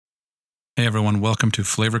Hey everyone, welcome to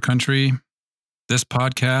Flavor Country. This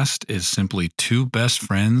podcast is simply two best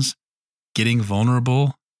friends getting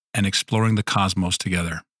vulnerable and exploring the cosmos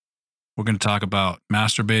together. We're going to talk about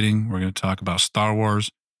masturbating. We're going to talk about Star Wars.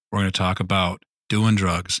 We're going to talk about doing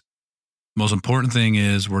drugs. Most important thing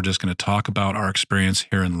is we're just going to talk about our experience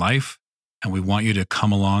here in life, and we want you to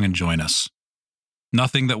come along and join us.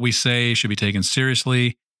 Nothing that we say should be taken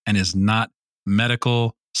seriously and is not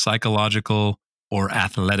medical, psychological, or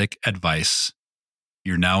athletic advice.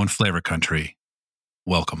 You're now in Flavor Country.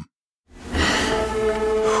 Welcome.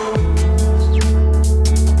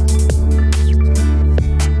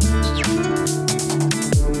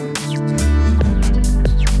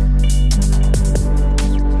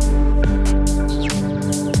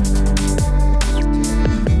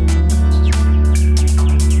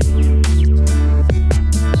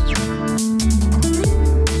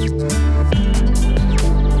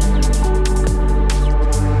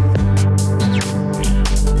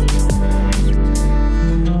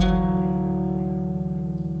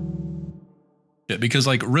 Because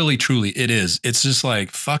like really, truly it is. It's just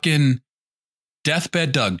like fucking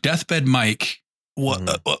deathbed Doug, deathbed Mike.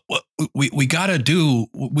 What we gotta do,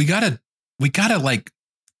 we gotta like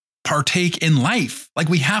partake in life. Like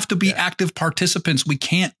we have to be active participants. We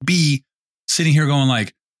can't be sitting here going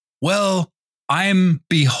like, well, I'm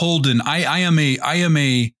beholden. I am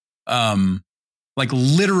a like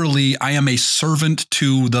literally I am a servant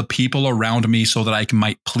to the people around me so that I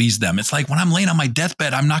might please them. It's like when I'm laying on my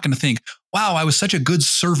deathbed, I'm not going to think, wow, I was such a good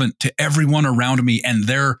servant to everyone around me and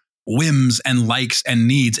their whims and likes and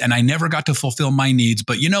needs. And I never got to fulfill my needs.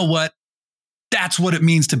 But you know what? That's what it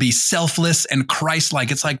means to be selfless and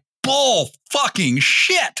Christ-like. It's like bull fucking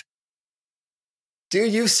shit.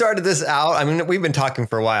 Dude, you started this out. I mean, we've been talking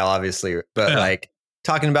for a while, obviously, but like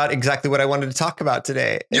talking about exactly what I wanted to talk about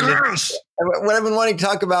today. Yes. What I've been wanting to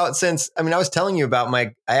talk about since, I mean, I was telling you about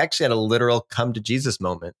I actually had a literal come to Jesus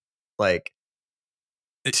moment, like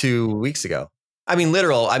 2 weeks ago. I mean,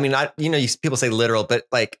 literal. I mean, people say literal, but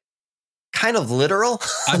like kind of literal.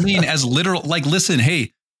 I mean, as literal, like, listen,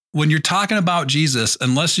 hey, when you're talking about Jesus,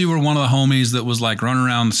 unless you were one of the homies that was like running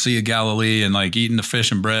around the Sea of Galilee and like eating the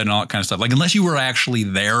fish and bread and all that kind of stuff, like unless you were actually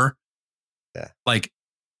there, like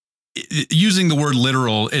using the word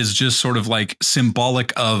literal is just sort of like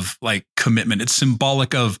symbolic of like commitment. It's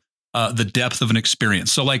symbolic of the depth of an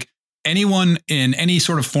experience. So like anyone in any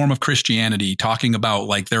sort of form of Christianity talking about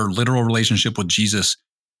like their literal relationship with Jesus,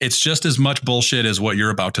 it's just as much bullshit as what you're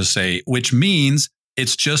about to say, which means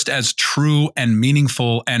it's just as true and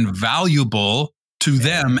meaningful and valuable to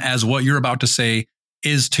them as what you're about to say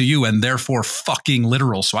is to you, and therefore fucking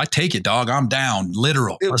literal. So I take it, dog. I'm down.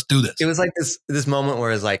 Literal. Let's do this. It was like this moment where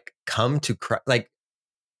it's like come to Christ, like,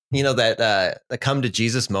 you know, that the come to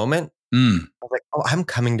Jesus moment. I was like, oh, I'm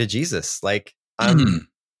coming to Jesus. Like, and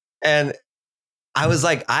I was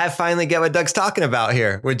like, I finally get what Doug's talking about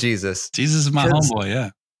here with Jesus. Jesus is my homeboy. Yeah.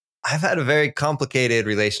 I've had a very complicated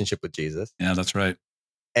relationship with Jesus. Yeah, that's right.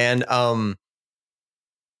 And by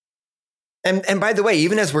the way,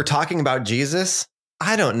 even as we're talking about Jesus,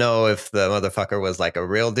 I don't know if the motherfucker was like a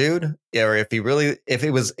real dude or if he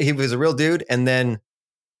was a real dude and then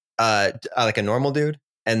like a normal dude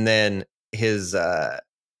and then his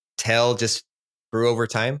tail just grew over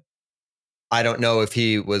time. I don't know if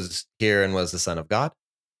he was here and was the son of God.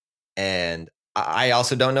 And I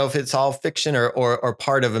also don't know if it's all fiction or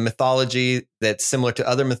part of a mythology that's similar to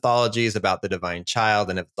other mythologies about the divine child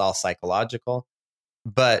and if it's all psychological.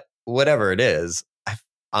 But whatever it is,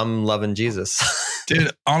 I'm loving Jesus.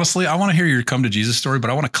 Dude, honestly, I want to hear your come to Jesus story, but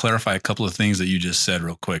I want to clarify a couple of things that you just said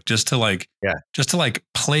real quick, just to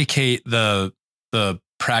placate the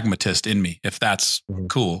pragmatist in me, if that's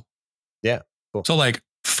cool. Yeah. Cool. So like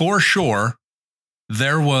for sure,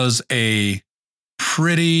 there was a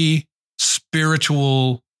pretty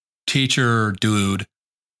spiritual teacher dude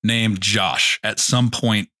named Josh at some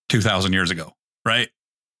point 2,000 years ago, right?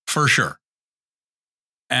 For sure.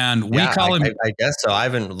 And we call him. I guess so. I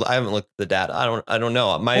haven't looked at the data. I don't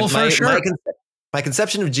know. My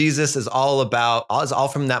conception of Jesus is all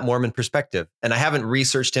from that Mormon perspective, and I haven't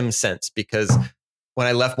researched him since because when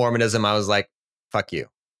I left Mormonism, I was like, "Fuck you."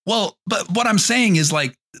 Well, but what I'm saying is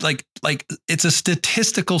like it's a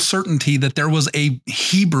statistical certainty that there was a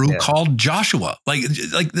Hebrew called Joshua. Like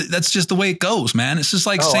that's just the way it goes, man. It's just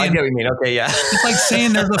like saying, I get what you mean. Okay, yeah. It's like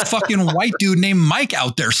saying there's a fucking white dude named Mike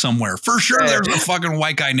out there somewhere. For sure, there's a fucking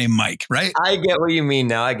white guy named Mike, right? I get what you mean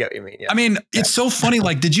now. I get what you mean. Yeah. I mean, it's so funny.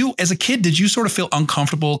 Like, as a kid, did you sort of feel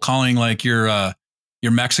uncomfortable calling like your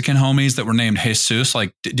your Mexican homies that were named Jesus,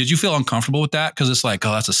 like, did you feel uncomfortable with that? Because it's like,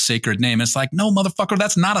 oh, that's a sacred name. It's like, no, motherfucker,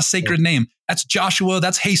 that's not a sacred name. That's Joshua.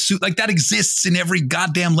 That's Jesus. Like, that exists in every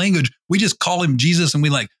goddamn language. We just call him Jesus, and we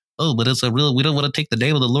like, oh, but it's a real, we don't want to take the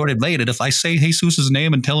name of the Lord and made it. If I say Jesus's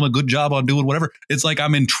name and tell him a good job on doing whatever, it's like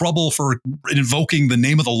I'm in trouble for invoking the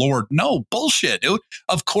name of the Lord. No, bullshit, dude.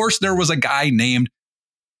 Of course, there was a guy named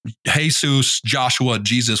Jesus, Joshua,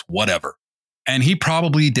 Jesus, whatever. And he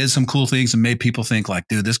probably did some cool things and made people think like,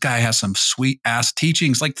 dude, this guy has some sweet ass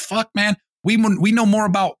teachings. Like, fuck, man, we know more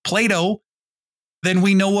about Plato than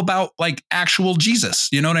we know about like actual Jesus.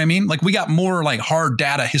 You know what I mean? Like, we got more like hard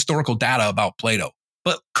data, historical data about Plato.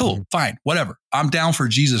 But cool, fine, whatever. I'm down for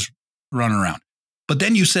Jesus running around. But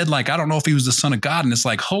then you said like, I don't know if he was the son of God. And it's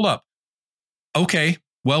like, hold up. Okay,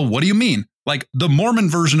 well, what do you mean? Like, the Mormon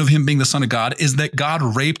version of him being the son of God is that God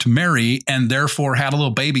raped Mary and therefore had a little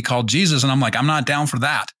baby called Jesus. And I'm like, I'm not down for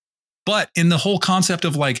that. But in the whole concept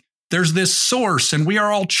of like, there's this source and we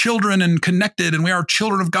are all children and connected and we are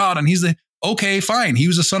children of God. And he's okay, fine. He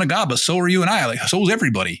was the son of God, but so are you and I. Like, so was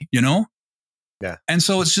everybody, you know? Yeah. And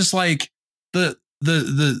so it's just like the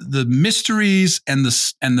mysteries and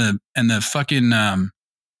the fucking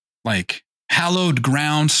like hallowed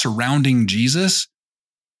ground surrounding Jesus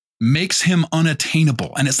makes him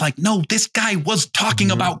unattainable. And it's like, no, this guy was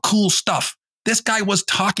talking about cool stuff. This guy was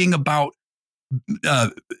talking about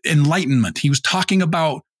enlightenment. He was talking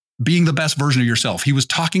about being the best version of yourself. He was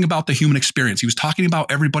talking about the human experience. He was talking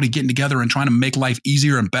about everybody getting together and trying to make life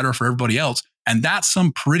easier and better for everybody else. And that's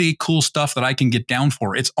some pretty cool stuff that I can get down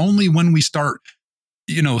for. It's only when we start,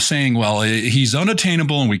 you know, saying, well, he's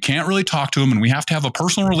unattainable and we can't really talk to him and we have to have a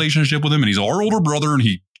personal relationship with him and he's our older brother and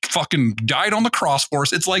he fucking died on the cross for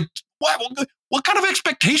us. It's like, what kind of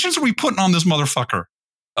expectations are we putting on this motherfucker?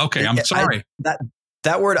 Okay, I'm sorry.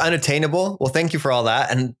 That word unattainable. Well, thank you for all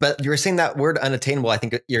that. But you were saying that word unattainable. I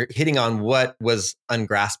think you're hitting on what was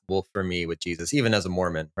ungraspable for me with Jesus, even as a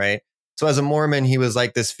Mormon, right? So as a Mormon, he was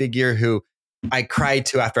like this figure who I cried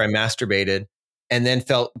to after I masturbated and then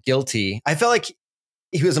felt guilty. I felt like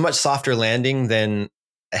he was a much softer landing than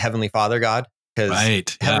a Heavenly Father God.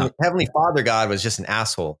 Because Heavenly Father God was just an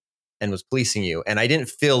asshole and was policing you. And I didn't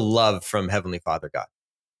feel love from Heavenly Father God.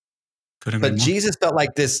 But Jesus felt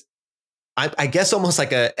like this, I guess almost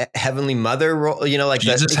like a Heavenly Mother role, you know, like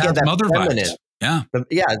Jesus had mother feminine. Vibes. Yeah.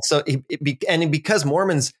 Yeah. So, because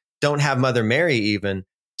Mormons don't have Mother Mary even,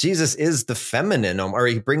 Jesus is the feminine, or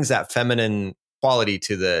he brings that feminine quality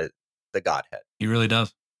to the Godhead. He really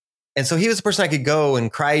does. And so he was the person I could go and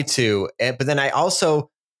cry to. But then I also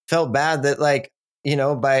felt bad that, like, you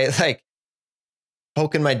know, by like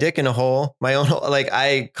poking my dick in a hole, my own hole, like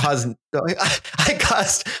I caused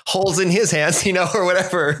holes in his hands, you know, or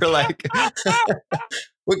whatever. Like,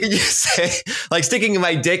 what could you say? Like sticking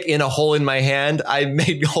my dick in a hole in my hand, I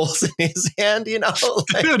made holes in his hand, you know?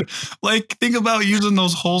 Like, dude, like think about using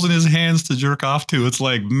those holes in his hands to jerk off to. It's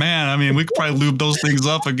like, man, I mean, we could probably lube those things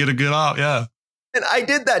up and get a good out. Yeah. And I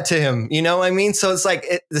did that to him, you know what I mean? So it's like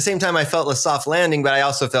at the same time I felt a soft landing, but I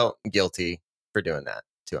also felt guilty for doing that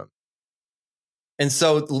to him. And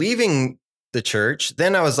so leaving the church,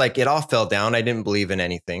 then I was like, it all fell down. I didn't believe in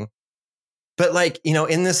anything. But like, you know,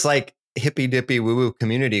 in this like hippy dippy woo woo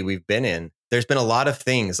community we've been in, there's been a lot of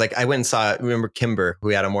things. Like I went and saw, remember Kimber, who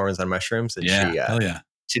had a Mormons on Mushrooms? And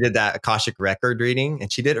she did that Akashic record reading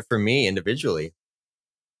and she did it for me individually.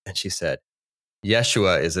 And she said,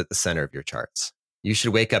 Yeshua is at the center of your charts. You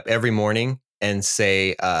should wake up every morning and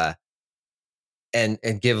say,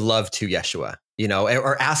 and give love to Yeshua, you know,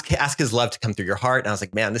 or ask his love to come through your heart. And I was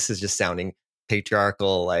like, man, this is just sounding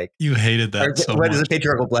patriarchal. Like you hated that. So what much. Is it?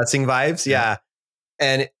 Patriarchal blessing vibes. Yeah.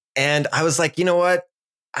 And I was like, you know what?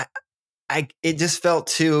 It just felt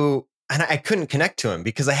too, and I couldn't connect to him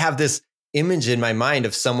because I have this image in my mind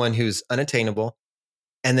of someone who's unattainable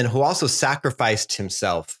and then who also sacrificed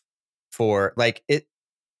himself for like it.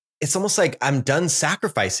 It's almost like I'm done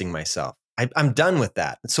sacrificing myself. I'm done with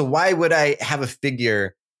that. So why would I have a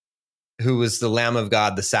figure who was the Lamb of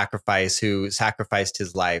God, the sacrifice, who sacrificed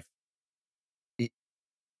his life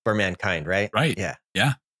for mankind, right? Right. Yeah.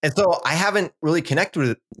 Yeah. And so I haven't really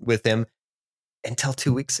connected with him until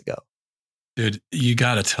 2 weeks ago. Dude, you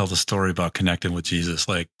got to tell the story about connecting with Jesus.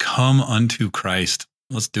 Like, come unto Christ.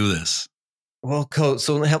 Let's do this. Well,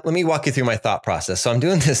 so let me walk you through my thought process. So I'm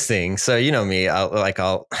doing this thing. So you know me,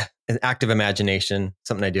 I'll an active imagination,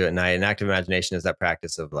 something I do at night. An active imagination is that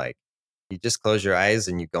practice of like, you just close your eyes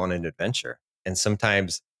and you go on an adventure. And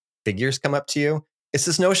sometimes figures come up to you. It's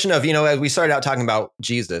this notion of, you know, as we started out talking about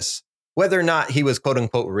Jesus, whether or not he was quote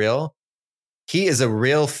unquote real, he is a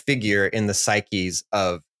real figure in the psyches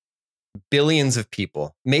of billions of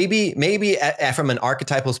people. Maybe from an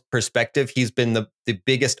archetypal perspective, he's been the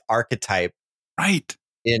biggest archetype right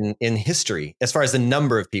in history as far as the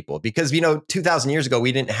number of people, because 2,000 years ago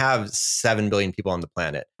we didn't have 7 billion people on the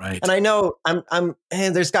planet. Right. And I know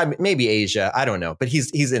there's got maybe Asia, I don't know, but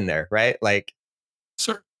he's in there, right? Like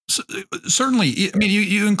certainly. I mean,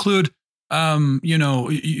 you include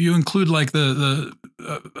you include like the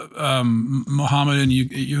Muhammad, and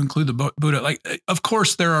you include the Buddha. Like, of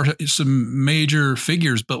course there are some major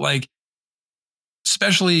figures, but like,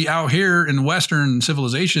 especially out here in Western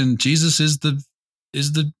civilization, Jesus is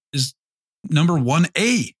number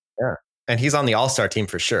 1A. Yeah. And he's on the all-star team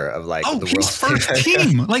for sure of like the he's world. first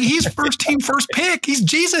team. Like, he's first team, first pick. He's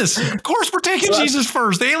Jesus. Of course we're taking Jesus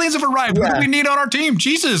first. The aliens have arrived. Yeah. Who do we need on our team?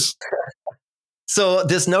 Jesus. So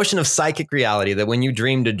this notion of psychic reality, that when you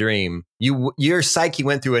dreamed a dream, your psyche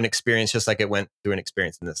went through an experience just like it went through an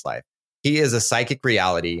experience in this life. He is a psychic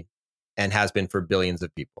reality and has been for billions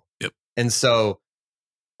of people. Yep. And so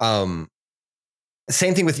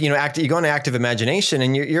same thing with, you go into active imagination,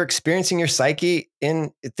 and you're experiencing your psyche,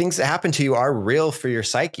 and things that happen to you are real for your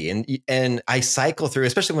psyche. And I cycle through,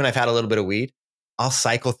 especially when I've had a little bit of weed, I'll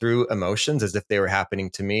cycle through emotions as if they were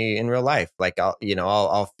happening to me in real life. Like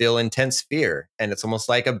I'll feel intense fear, and it's almost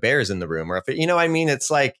like a bear's in the room, or if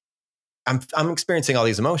it's like I'm experiencing all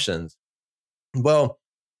these emotions. Well,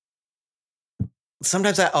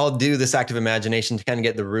 sometimes I'll do this active imagination to kind of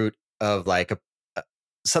get the root of like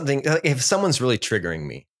something. If someone's really triggering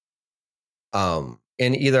me,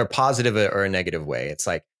 in either a positive or a negative way, it's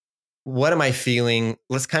like, what am I feeling?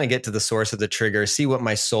 Let's kind of get to the source of the trigger, see what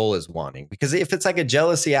my soul is wanting. Because if it's like a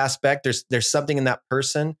jealousy aspect, there's something in that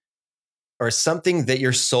person or something that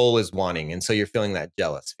your soul is wanting. And so you're feeling that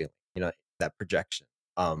jealous feeling, that projection.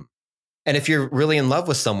 And if you're really in love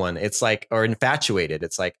with someone, it's like, or infatuated,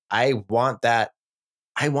 it's like, I want that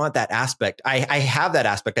aspect. I have that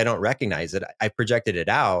aspect. I don't recognize it. I projected it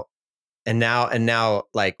out. And now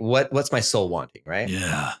like, what's my soul wanting? Right.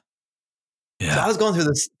 Yeah. Yeah. So I was going through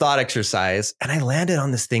this thought exercise, and I landed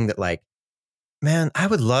on this thing that, like, man, I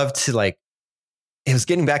would love to, like, it was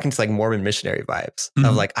getting back into like Mormon missionary vibes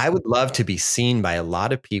of like, I would love to be seen by a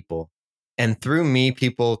lot of people, and through me,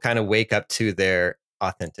 people kind of wake up to their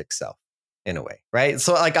authentic self in a way. Right.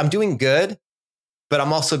 So like, I'm doing good, but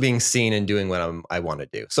I'm also being seen and doing what I want to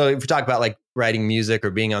do. So if we talk about like writing music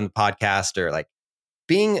or being on the podcast, or like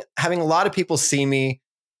having a lot of people see me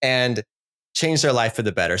and change their life for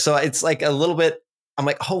the better. So it's like a little bit, I'm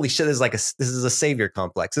like, holy shit, this is a savior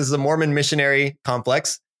complex. This is a Mormon missionary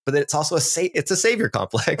complex, but it's also it's a savior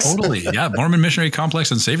complex. Totally. Yeah. Mormon missionary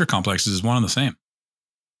complex and savior complex is one and the same.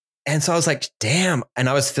 And so I was like, damn. And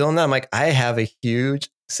I was feeling that. I'm like, I have a huge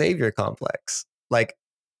savior complex. Like,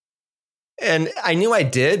 and I knew I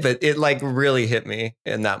did, but it like really hit me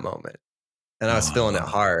in that moment. And I was feeling it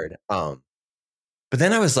hard. But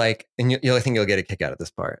then I was like, and I think you'll get a kick out of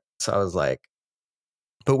this part. So I was like,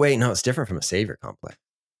 but wait, no, it's different from a savior complex,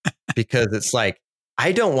 because it's like,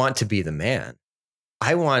 I don't want to be the man.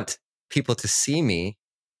 I want people to see me,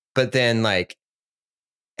 but then like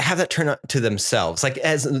have that turn to themselves. Like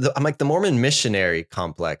I'm like, the Mormon missionary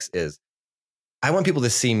complex is, I want people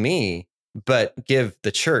to see me, but give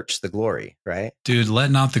the church the glory, right? Dude,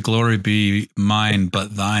 let not the glory be mine,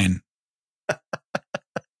 but thine.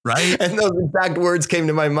 Right. And those exact words came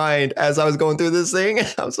to my mind as I was going through this thing.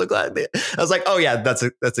 I'm so glad. I was like, oh yeah,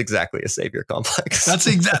 that's exactly a savior complex. That's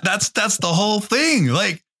the whole thing.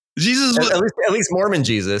 Like Jesus, at least Mormon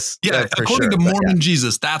Jesus. Yeah. According to Mormon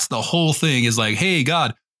Jesus, that's the whole thing, is like, hey,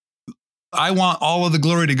 God, I want all of the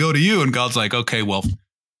glory to go to you. And God's like, okay, well,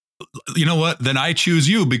 you know what? Then I choose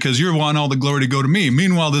you, because you want all the glory to go to me.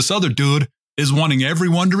 Meanwhile, this other dude is wanting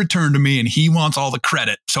everyone to return to me, and he wants all the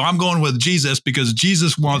credit. So I'm going with Jesus, because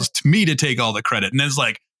Jesus wants me to take all the credit. And it's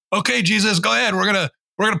like, okay, Jesus, go ahead. We're going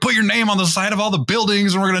to put your name on the side of all the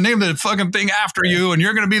buildings, and we're going to name the fucking thing after you. And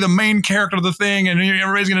you're going to be the main character of the thing. And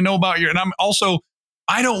everybody's going to know about you. And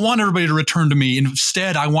I don't want everybody to return to me.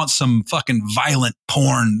 Instead, I want some fucking violent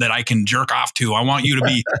porn that I can jerk off to. I want you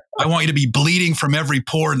to be bleeding from every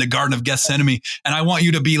pore in the Garden of Gethsemane. And I want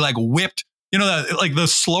you to be like whipped. You know, that like the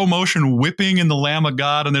slow motion whipping in the Lamb of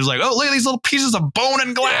God. And there's like, oh, look at these little pieces of bone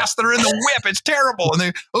and glass that are in the whip. It's terrible.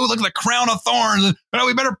 And look at the crown of thorns. And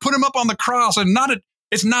we better put him up on the cross. And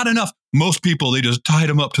it's not enough. Most people, they just tied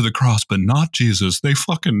him up to the cross, but not Jesus. They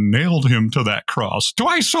fucking nailed him to that cross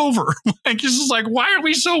twice over. Like, it's just like, why are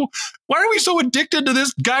we so addicted to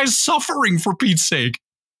this guy's suffering, for Pete's sake?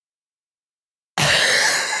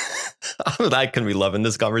 I can be loving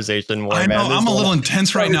this conversation more. I know, man. I'm a little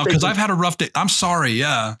intense right now because I've had a rough day. I'm sorry.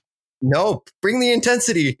 Yeah. No, bring the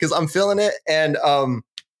intensity, because I'm feeling it. And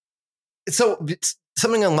So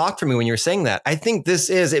something unlocked for me when you were saying that. I think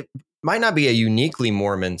it might not be a uniquely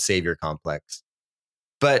Mormon savior complex,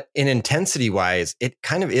 but in intensity wise, it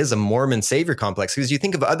kind of is a Mormon savior complex, because you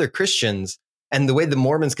think of other Christians and the way the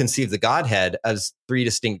Mormons conceive the Godhead as three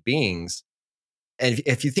distinct beings. And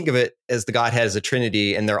if you think of it as the Godhead as a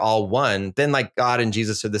Trinity and they're all one, then like God and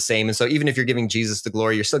Jesus are the same. And so even if you're giving Jesus the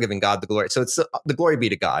glory, you're still giving God the glory. So it's the glory be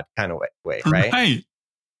to God kind of way, right? Right.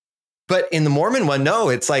 But in the Mormon one, no,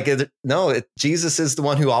 it's like, Jesus is the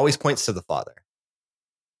one who always points to the Father.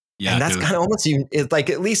 Yeah, and that's kind of almost, it's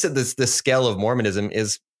like, at least at this scale of Mormonism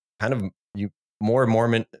is kind of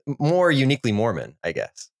more uniquely Mormon, I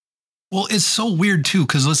guess. Well, it's so weird too,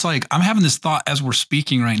 because it's like I'm having this thought as we're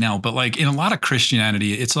speaking right now, but like in a lot of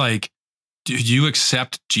Christianity, it's like, do you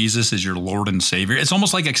accept Jesus as your Lord and Savior? It's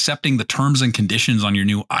almost like accepting the terms and conditions on your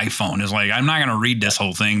new iPhone. It's like, I'm not going to read this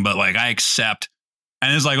whole thing, but like I accept.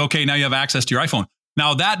 And it's like, okay, now you have access to your iPhone.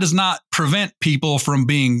 Now that does not prevent people from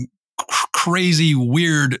being crazy,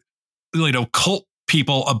 weird, cult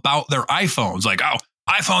people about their iPhones. Like, oh,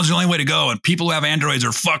 iPhone's the only way to go. And people who have Androids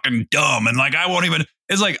are fucking dumb. And like, I won't even,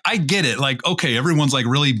 it's like, I get it. Like, okay, everyone's like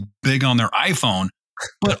really big on their iPhone,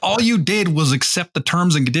 but all you did was accept the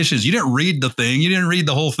terms and conditions. You didn't read the thing. You didn't read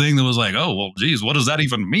the whole thing that was like, oh, well, geez, what does that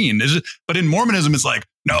even mean? But in Mormonism, it's like,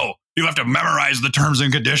 no, you have to memorize the terms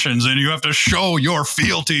and conditions and you have to show your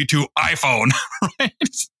fealty to iPhone. Right?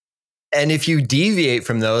 And if you deviate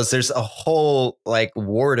from those, there's a whole like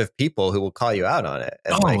ward of people who will call you out on it.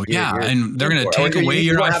 And and they're going to take away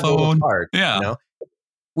your iPhone. Card,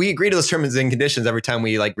 we agree to those terms and conditions every time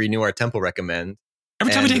we like renew our temple recommend.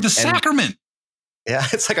 Every time we take the sacrament. Yeah,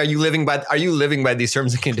 it's like, are you living by these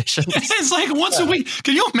terms and conditions? It's like once a week.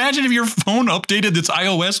 Can you imagine if your phone updated its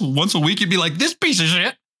iOS once a week? You'd be like, this piece of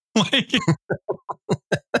shit. Like,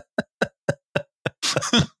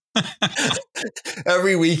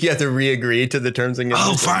 every week you have to re-agree to the terms and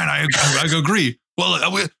conditions. Oh, fine, I agree.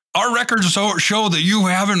 Well, our records show that you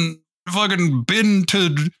haven't fucking been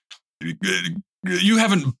to. You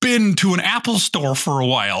haven't been to an Apple store for a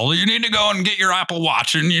while. You need to go and get your Apple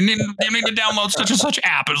Watch, and you need to download such and such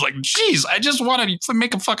app. It's like, geez, I just want to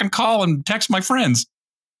make a fucking call and text my friends.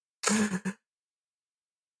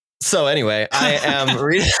 So anyway, I am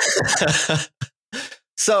reading.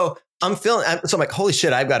 So I'm like, holy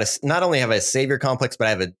shit, I've got not only have I a savior complex, but I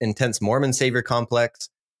have an intense Mormon savior complex.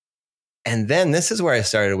 And then this is where I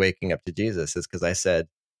started waking up to Jesus, is because I said,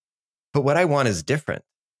 but what I want is different.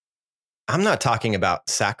 I'm not talking about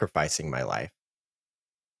sacrificing my life.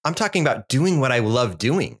 I'm talking about doing what I love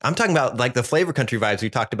doing. I'm talking about like the flavor country vibes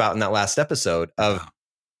we talked about in that last episode of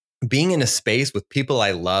being in a space with people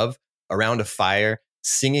I love around a fire,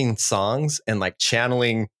 singing songs and like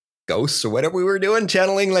channeling ghosts or whatever we were doing,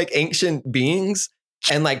 channeling like ancient beings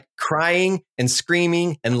and like crying and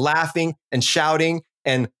screaming and laughing and shouting.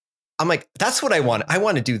 And I'm like, that's what I want. I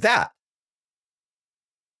want to do that.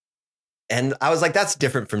 And I was like, that's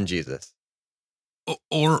different from Jesus.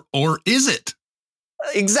 Or is it?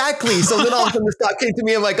 Exactly. So then all of a sudden this thought came to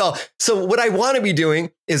me. I'm like, oh, so what I want to be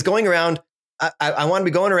doing is going around. I want to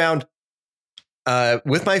be going around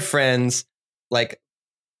with my friends, like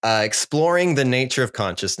exploring the nature of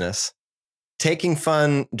consciousness, taking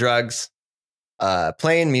fun drugs,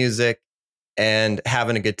 playing music, and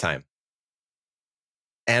having a good time.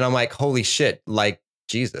 And I'm like, holy shit, like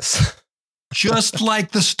Jesus. Just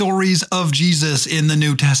like the stories of Jesus in the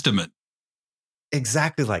New Testament.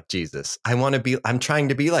 Exactly like Jesus. I'm trying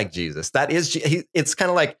to be like Jesus. That is, it's kind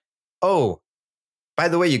of like, oh, by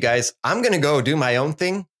the way, you guys, I'm going to go do my own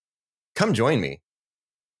thing. Come join me.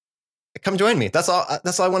 Come join me. That's all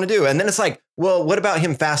I want to do. And then it's like, well, what about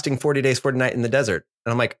him fasting 40 days, 40 nights in the desert?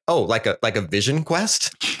 And I'm like, oh, like a vision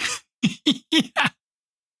quest? Yeah.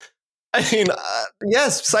 I mean,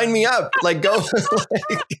 yes, sign me up. Like, go.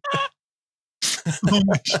 Oh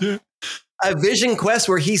my shit. A vision quest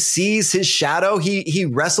where he sees his shadow. He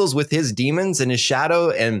wrestles with his demons and his shadow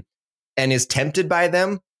and is tempted by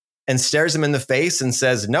them and stares them in the face and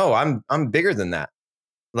says, no, I'm bigger than that.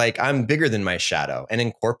 Like, I'm bigger than my shadow, and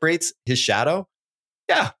incorporates his shadow.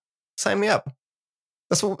 Yeah. Sign me up.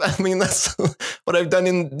 That's what I've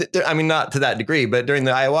done not to that degree, but during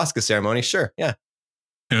the ayahuasca ceremony. Sure. Yeah.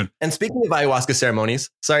 Dude. And speaking of ayahuasca ceremonies,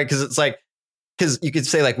 sorry, because it's like, because you could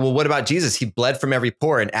say like, well, what about Jesus? He bled from every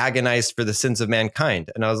pore and agonized for the sins of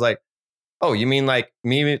mankind. And I was like, oh, you mean like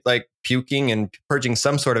me, like puking and purging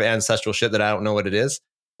some sort of ancestral shit that I don't know what it is,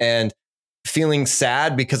 and feeling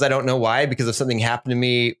sad because I don't know why, because of something happened to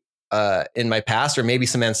me in my past, or maybe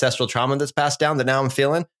some ancestral trauma that's passed down that now I'm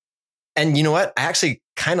feeling. And you know what? I actually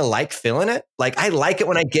kind of like feeling it. Like, I like it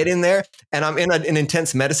when I get in there and I'm in an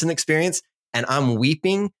intense medicine experience and I'm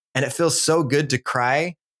weeping and it feels so good to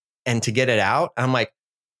cry and to get it out. I'm like,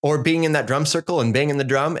 or being in that drum circle and banging the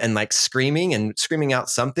drum and like screaming out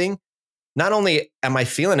something. Not only am I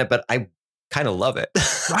feeling it, but I kind of love it.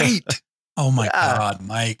 Right. Oh my God,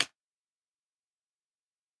 Mike.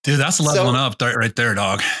 Dude, that's leveling up right there,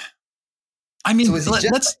 dog. I mean, so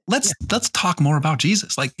let's talk more about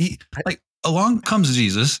Jesus. Like along comes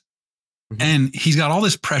Jesus, and he's got all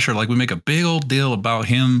this pressure. Like we make a big old deal about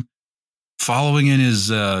him following in his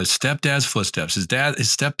stepdad's footsteps. His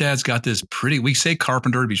stepdad's got this pretty. We say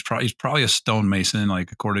carpenter, but he's probably a stonemason,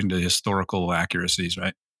 like according to historical accuracies,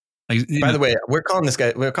 right? Like, by the way, we're calling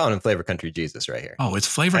him Flavor Country Jesus right here. Oh, it's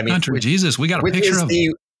Flavor Country Jesus. We got a picture of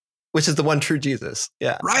which is the one true Jesus.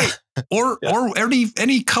 Yeah. Right. Or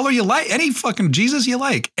any color you like, any fucking Jesus you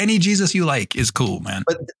like. Any Jesus you like is cool, man.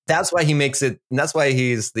 But that's why he makes it, and that's why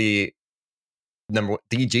he's the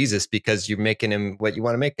Jesus, because you're making him what you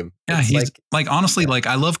want to make him. Yeah, it's he's like honestly, like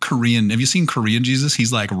I love Korean. Have you seen Korean Jesus?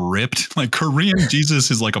 He's like ripped. Like Korean Jesus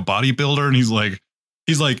is like a bodybuilder, and he's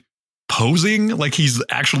like posing like he's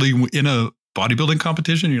actually in a bodybuilding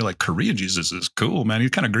competition. You're like, Korean Jesus is cool, man. He's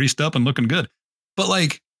kind of greased up and looking good. But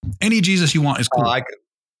like any Jesus you want is cool.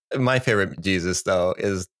 My favorite Jesus though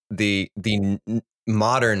is the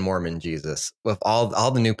modern Mormon Jesus with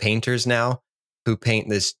all the new painters now who paint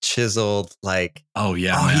this chiseled like. Oh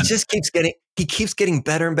yeah, man. He just keeps getting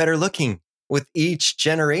better and better looking with each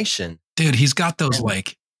generation. Dude, he's got those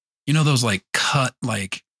like, those like cut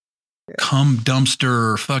like cum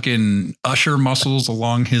dumpster fucking usher muscles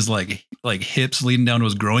along his like hips leading down to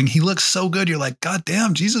his groin. He looks so good. You're like, God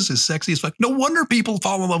damn, Jesus is sexy as fuck. No wonder people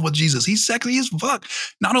fall in love with Jesus. He's sexy as fuck.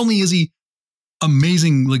 Not only is he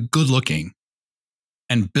amazingly good looking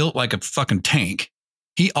and built like a fucking tank,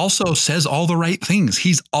 he also says all the right things.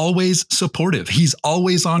 He's always supportive. He's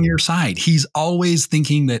always on your side. He's always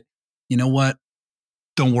thinking that, you know what?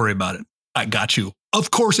 Don't worry about it. I got you. Of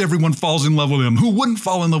course, everyone falls in love with him. Who wouldn't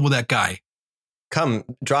fall in love with that guy? Come,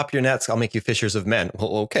 drop your nets. I'll make you fishers of men.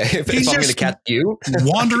 Well, okay. If I'm going to catch you.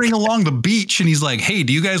 Wandering along the beach, and he's like, hey,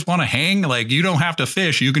 do you guys want to hang? Like, you don't have to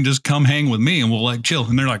fish. You can just come hang with me, and we'll like chill.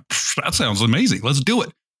 And they're like, that sounds amazing. Let's do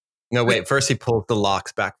it. No, wait. First, he pulls the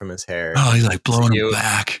locks back from his hair. Oh, he's like blowing them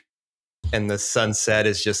back. And the sunset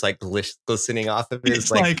is just like glistening off of his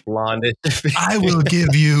like blondish. I will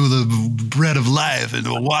give you the bread of life and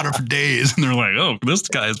the water for days. And they're like, oh, this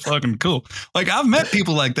guy is fucking cool. Like I've met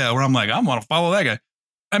people like that where I'm like, I want to follow that guy.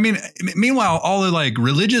 I mean, meanwhile, all the like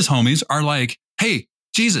religious homies are like, hey,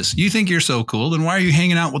 Jesus, you think you're so cool. Then why are you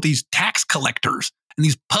hanging out with these tax collectors and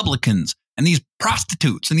these publicans and these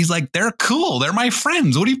prostitutes? And he's like, they're cool. They're my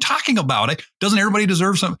friends. What are you talking about? Doesn't everybody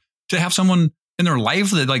deserve to have someone in their life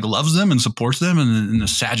that like loves them and supports them? And the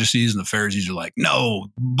Sadducees and the Pharisees are like, no,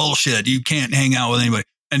 bullshit. You can't hang out with anybody.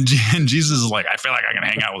 And Jesus is like, I feel like I can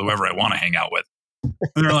hang out with whoever I want to hang out with. And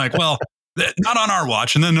they're like, well, not on our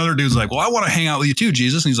watch. And then another dude's like, well, I want to hang out with you too,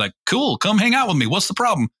 Jesus. And he's like, cool, come hang out with me. What's the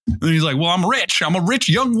problem? And he's like, well, I'm rich. I'm a rich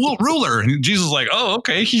young ruler. And Jesus is like, oh,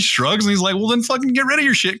 okay. He shrugs and he's like, well, then fucking get rid of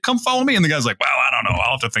your shit. Come follow me. And the guy's like, well, I don't know.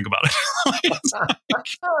 I'll have to think about it.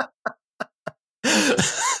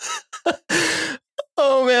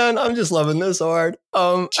 Oh man, I'm just loving this hard.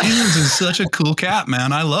 Jesus is such a cool cat,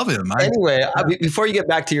 man. I love him. Anyway, before you get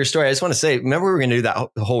back to your story, I just want to say, remember we were going to do that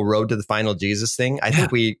whole road to the final Jesus thing? I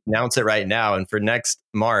think we announce it right now. And for next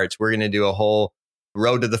March, we're going to do a whole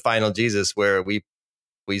road to the final Jesus where we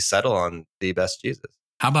settle on the best Jesus.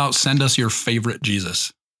 How about send us your favorite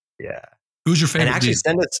Jesus? Yeah. Who's your favorite? And actually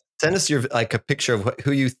send us your like a picture of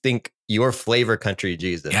who you think your Flavor Country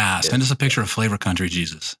Jesus. Yeah. is. Send us a picture of Flavor Country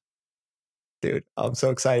Jesus. Dude, I'm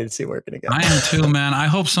so excited to see where we're going to go. I am too, man. I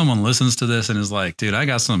hope someone listens to this and is like, dude, I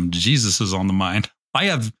got some Jesuses on the mind. I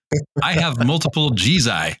have multiple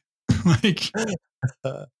Jesus. Like,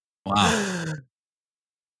 wow.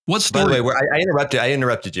 What story? By the way, I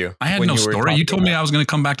interrupted you. I had no story. You told me I was going to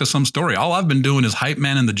come back to some story. All I've been doing is hype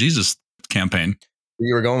man in the Jesus campaign.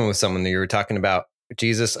 You were going with someone that you were talking about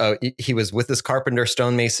Jesus. He was with his carpenter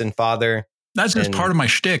stonemason father. That's just part of my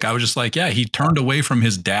shtick. I was just like, yeah, he turned away from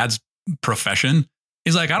his dad's profession.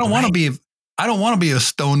 He's like, I don't want to be a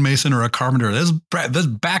stonemason or a carpenter. That's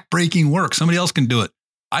backbreaking work. Somebody else can do it.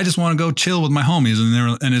 I just want to go chill with my homies.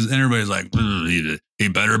 And everybody's like, he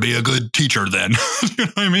better be a good teacher then. You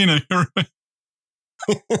know what I mean?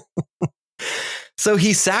 So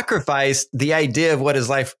he sacrificed the idea of what his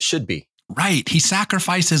life should be. Right. He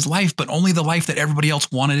sacrificed his life, but only the life that everybody else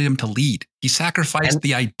wanted him to lead. He sacrificed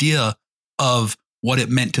the idea of what it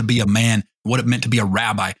meant to be a man, what it meant to be a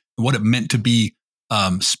rabbi, what it meant to be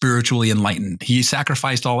spiritually enlightened. He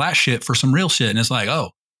sacrificed all that shit for some real shit. And it's like,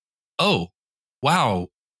 oh, wow.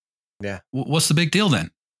 Yeah. What's the big deal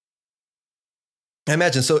then? I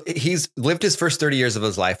imagine. So he's lived his first 30 years of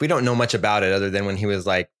his life. We don't know much about it other than when he was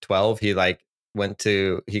like 12, he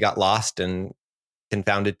got lost and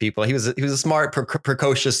confounded people. He was a smart,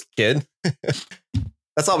 precocious kid.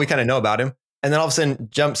 That's all we kind of know about him. And then all of a sudden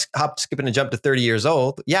skipping a jump to 30 years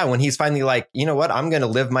old. Yeah. When he's finally like, you know what? I'm going to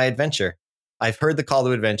live my adventure. I've heard the call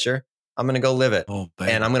to adventure. I'm going to go live it.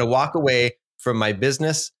 And I'm going to walk away from my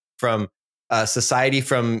business, from society,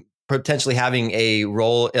 from potentially having a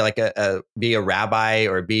role, like be a rabbi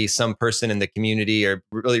or be some person in the community or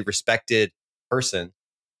really respected person.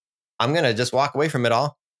 I'm going to just walk away from it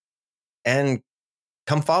all and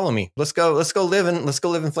come follow me. Let's go live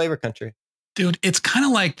in flavor country. Dude, it's kind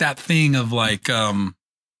of like that thing of like, I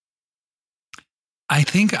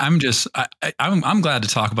think I'm glad to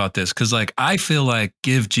talk about this because like I feel like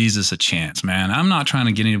give Jesus a chance, man. I'm not trying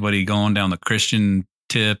to get anybody going down the Christian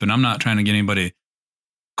tip, and I'm not trying to get anybody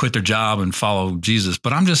quit their job and follow Jesus.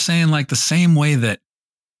 But I'm just saying, like the same way that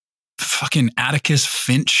fucking Atticus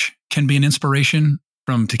Finch can be an inspiration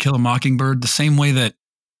from To Kill a Mockingbird, the same way that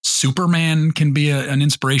Superman can be an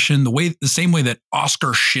inspiration, the same way that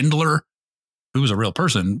Oscar Schindler, who was a real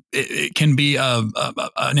person, it can be an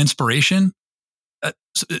inspiration.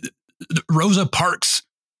 Rosa Parks,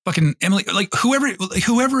 fucking Emily, like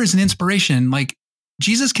whoever is an inspiration, like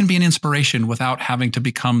Jesus can be an inspiration without having to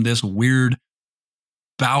become this weird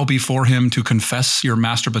bow before him to confess your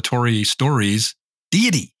masturbatory stories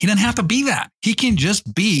deity. He doesn't have to be that. He can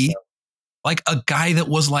just be like a guy that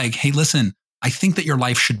was like, hey, listen, I think that your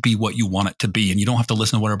life should be what you want it to be, and you don't have to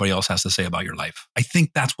listen to what everybody else has to say about your life. I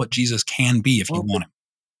think that's what Jesus can be if you want him.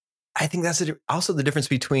 I think that's also the difference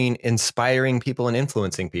between inspiring people and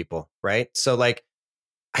influencing people, right? So like,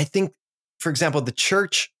 I think, for example, the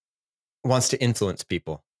church wants to influence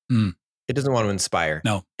people. It doesn't want to inspire.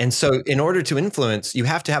 No. And so in order to influence, you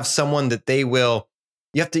have to have someone that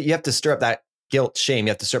you have to stir up that guilt, shame.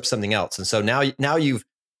 You have to stir up something else. And so now you've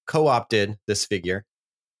co-opted this figure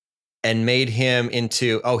and made him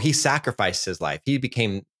into, he sacrificed his life. He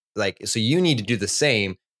became like, so you need to do the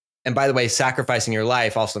same. And by the way, sacrificing your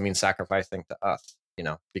life also means sacrificing to us,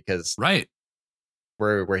 because right,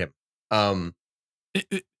 we're him. Power.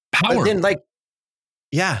 But then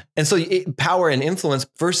and so power and influence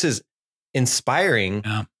versus inspiring.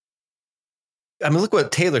 Yeah. I mean, look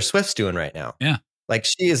what Taylor Swift's doing right now. Yeah. Like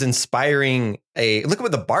she is inspiring look at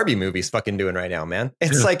what the Barbie movie's fucking doing right now, man.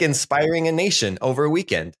 It's like inspiring a nation over a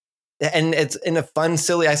weekend. And it's in a fun,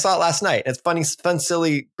 silly, I saw it last night. It's funny, fun,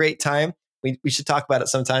 silly, great time. We should talk about it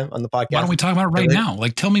sometime on the podcast. Why don't we talk about it right now?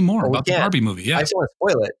 Like, tell me more about the Barbie movie. Yeah. I just want to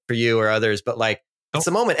spoil it for you or others, but like it's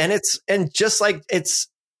a moment. And just like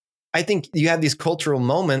I think you have these cultural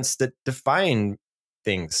moments that define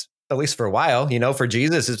things, at least for a while. For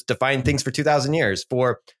Jesus, it's defined things for 2,000 years.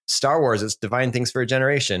 For Star Wars, it's defined things for a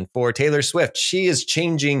generation. For Taylor Swift, she is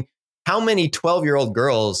changing. How many 12-year-old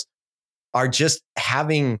girls are just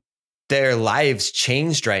having their lives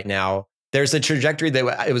changed right now? There's a trajectory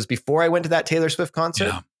that it was before I went to that Taylor Swift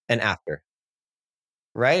concert and after.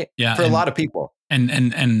 Right? Yeah. For a lot of people.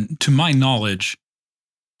 And to my knowledge,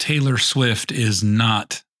 Taylor Swift is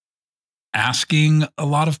not asking a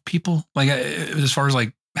lot of people, like as far as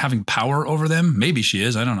like having power over them. Maybe she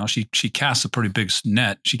is. I don't know. She casts a pretty big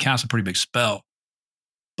net. She casts a pretty big spell.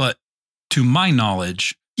 But to my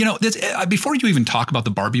knowledge, before you even talk about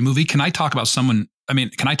the Barbie movie, can I talk as someone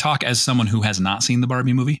who has not seen the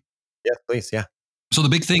Barbie movie? Yes, please. Yeah. So the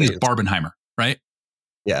big thing is Barbenheimer, right?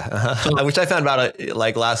 Yeah. Uh-huh. Which I found out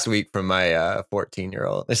like last week from my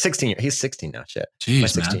 14-year-old. 16. He's 16 now. Shit. Jeez, my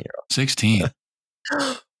 16-year-old. 16.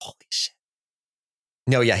 Holy shit.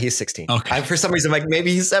 No, yeah, he's 16. Okay. For some reason, like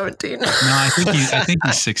maybe he's 17. No, I think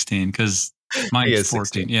he's 16 because mine's 14.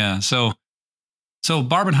 16. Yeah. So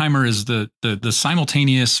Barbenheimer is the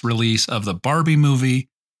simultaneous release of the Barbie movie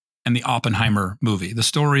and the Oppenheimer movie, the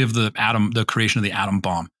story of the creation of the atom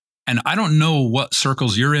bomb. And I don't know what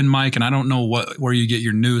circles you're in, Mike, and I don't know where you get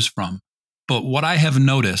your news from. But what I have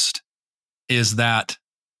noticed is that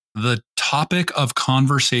the topic of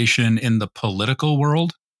conversation in the political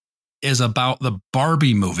world is about the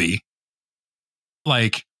Barbie movie.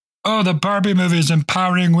 Like, the Barbie movie is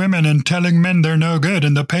empowering women and telling men they're no good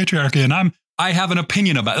and the patriarchy. And I have an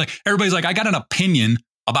opinion about it. Like, everybody's like, I got an opinion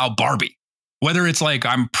about Barbie. Whether it's like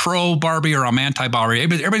I'm pro Barbie or I'm anti Barbie,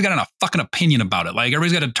 everybody's got a fucking opinion about it. Like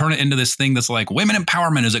everybody's got to turn it into this thing that's like women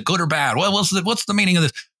empowerment. Is it good or bad? What's the meaning of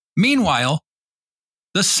this? Meanwhile,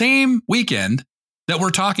 the same weekend that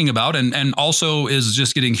we're talking about and also is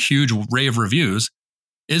just getting huge rave reviews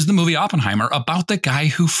is the movie Oppenheimer, about the guy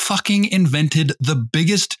who fucking invented the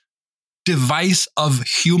biggest device of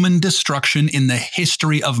human destruction in the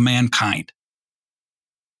history of mankind.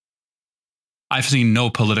 I've seen no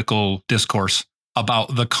political discourse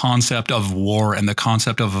about the concept of war and the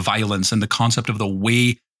concept of violence and the concept of the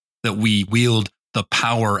way that we wield the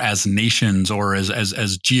power as nations or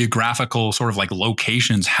as geographical sort of like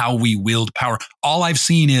locations, how we wield power. All I've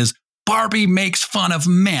seen is Barbie makes fun of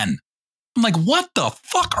men. I'm like, what the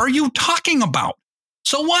fuck are you talking about?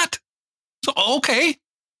 So what? So, okay.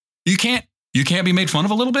 You can't be made fun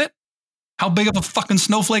of a little bit? How big of a fucking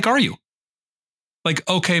snowflake are you? Like,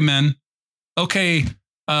 okay, men. Okay,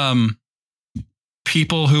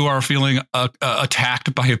 people who are feeling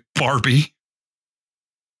attacked by Barbie.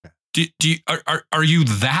 Are you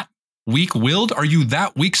that weak-willed? Are you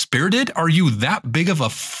that weak-spirited? Are you that big of a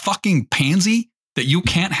fucking pansy that you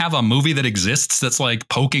can't have a movie that exists that's like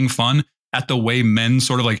poking fun at the way men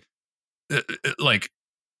sort of like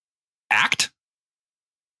act?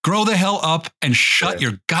 Grow the hell up and shut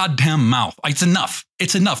your goddamn mouth. It's enough.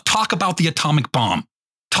 It's enough. Talk about the atomic bomb.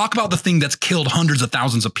 Talk about the thing that's killed hundreds of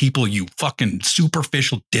thousands of people, you fucking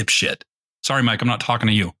superficial dipshit. Sorry, Mike, I'm not talking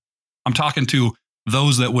to you. I'm talking to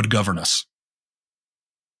those that would govern us.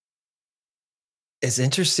 It's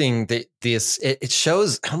interesting that it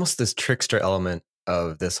shows almost this trickster element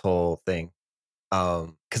of this whole thing.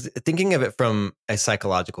 Because thinking of it from a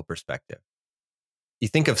psychological perspective, you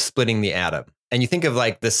think of splitting the atom and you think of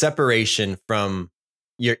like the separation from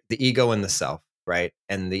the ego and the self, right?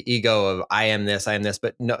 And the ego of I am this,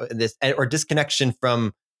 but no, this, or disconnection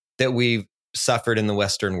from that we've suffered in the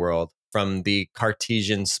Western world from the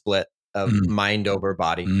Cartesian split of mind over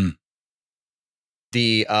body.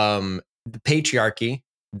 The patriarchy,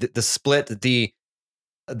 the split, the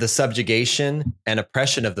subjugation and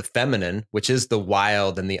oppression of the feminine, which is the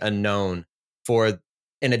wild and the unknown.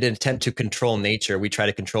 In an attempt to control nature, we try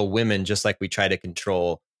to control women just like we try to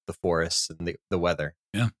control the forests and the weather.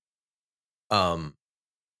 Yeah.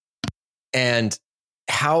 And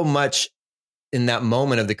how much in that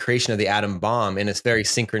moment of the creation of the atom bomb, in its very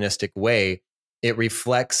synchronistic way, it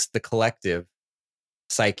reflects the collective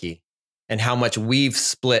psyche and how much we've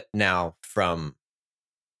split now from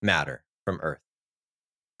matter, from Earth,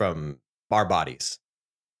 from our bodies,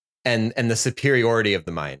 and the superiority of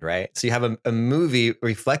the mind, right? So you have a movie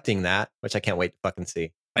reflecting that, which I can't wait to fucking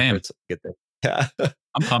see. It's a good thing. Yeah.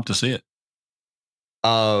 I'm pumped to see it.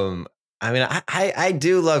 I mean, I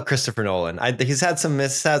do love Christopher Nolan. He's had some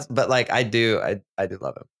mishaps, but like I do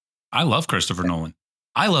love him. I love Christopher Nolan.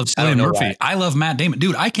 I love Cillian Murphy. Why. I love Matt Damon.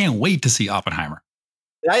 Dude, I can't wait to see Oppenheimer.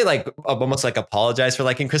 Did I like almost like apologize for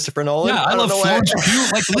liking Christopher Nolan? Yeah, I love Florence Pugh.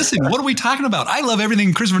 Like, listen, what are we talking about? I love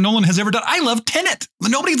everything Christopher Nolan has ever done. I love Tenet.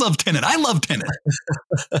 Nobody loves Tenet. I love Tenet.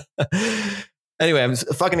 Anyway, I'm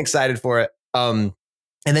fucking excited for it. And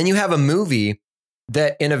then you have a movie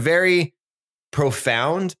that in a very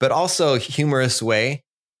profound but also humorous way,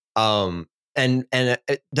 and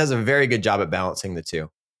it does a very good job at balancing the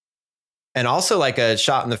two. And also like a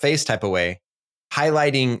shot in the face type of way,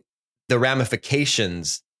 highlighting the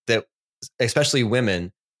ramifications that especially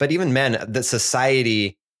women, but even men, that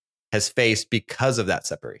society has faced because of that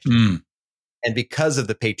separation and because of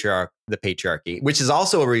the patriarchy, which is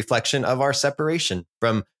also a reflection of our separation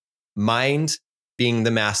from mind being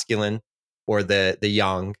the masculine or the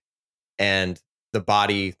yang, and the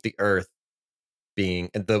body, the earth, being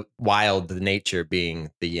the wild, the nature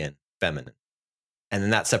being the yin, feminine. And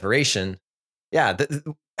then that separation,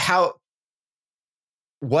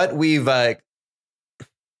 what we've the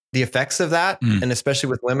effects of that, and especially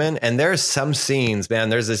with women. And there's some scenes, man.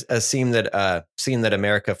 There's a scene that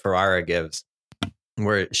America Ferrara gives,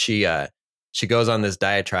 where she goes on this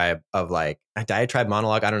diatribe of like a diatribe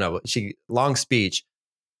monologue. I don't know. Long speech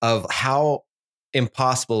of how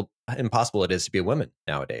impossible it is to be a woman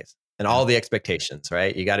nowadays, and all the expectations.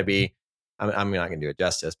 Right? You got to be. I'm not going to do it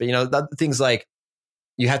justice, but things like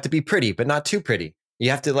you have to be pretty, but not too pretty. You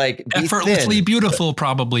have to like be effortlessly thin,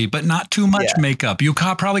 probably, but not too much makeup. You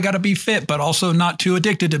probably got to be fit, but also not too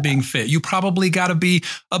addicted to being fit. You probably got to be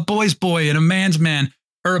a boy's boy and a man's man,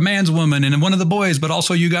 or a man's woman and one of the boys, but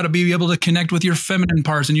also you got to be able to connect with your feminine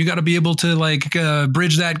parts, and you got to be able to like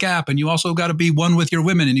bridge that gap. And you also got to be one with your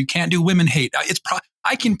women, and you can't do women hate.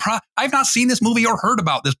 I've not seen this movie or heard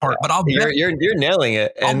about this part, but you're nailing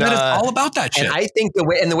it. And it's all about that shit. And I think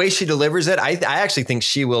the way she delivers it, I actually think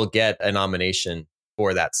she will get a nomination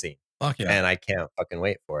for that scene. Fuck yeah. And I can't fucking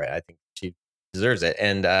wait for it. I think she deserves it.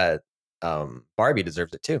 And Barbie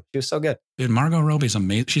deserves it too. She was so good. Dude, Margot Robbie's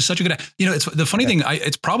amazing. She's such a good. It's the funny thing.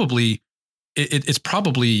 It's probably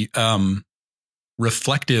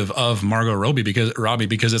reflective of Margot Robbie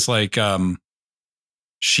because it's like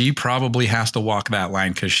she probably has to walk that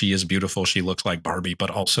line because she is beautiful. She looks like Barbie, but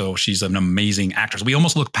also she's an amazing actress. We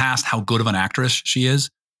almost look past how good of an actress she is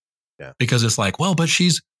because it's like, well, but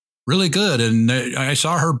she's really good. And I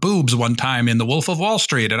saw her boobs one time in The Wolf of Wall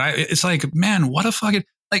Street. And it's like, man, what a fucking,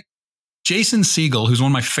 like Jason Segel, who's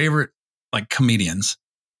one of my favorite like comedians.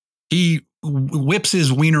 He whips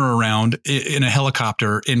his wiener around in a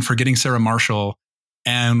helicopter in Forgetting Sarah Marshall.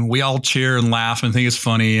 And we all cheer and laugh and think it's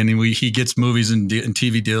funny. And he gets movies and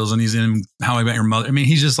TV deals, and he's in How I Met Your Mother. I mean,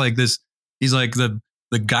 he's just like this. He's like the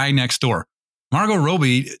guy next door. Margot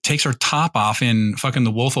Robbie takes her top off in fucking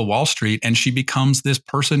The Wolf of Wall Street, and she becomes this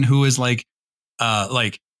person who is like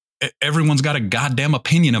everyone's got a goddamn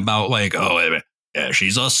opinion about, like, oh, yeah,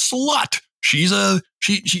 she's a slut. She's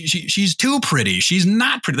too pretty. She's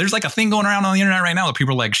not pretty. There's like a thing going around on the internet right now that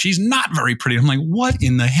people are like, she's not very pretty. I'm like, what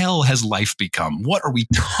in the hell has life become? What are we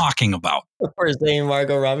talking about? We're saying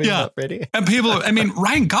Margot Robbie's not pretty. And people, I mean,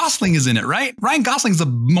 Ryan Gosling is in it, right? Ryan Gosling's the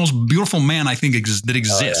most beautiful man I think that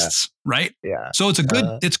exists, right? Yeah. So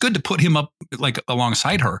it's good to put him up like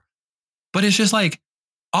alongside her. But it's just like,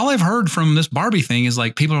 all I've heard from this Barbie thing is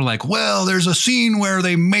like, people are like, well, there's a scene where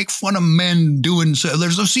they make fun of men there's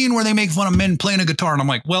a scene where they make fun of men playing a guitar. And I'm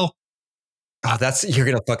like, well, you're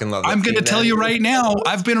going to fucking love it. I'm going to tell you right now,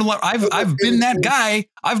 I've been that guy.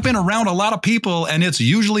 I've been around a lot of people, and it's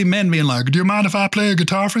usually men being like, do you mind if I play a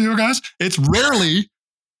guitar for you guys? It's rarely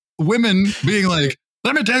women being like,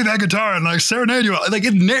 let me take that guitar and like serenade you. Like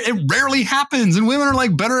it rarely happens, and women are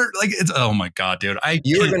like better. Like it's, oh my God, dude.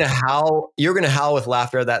 You're gonna howl with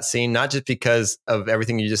laughter at that scene, not just because of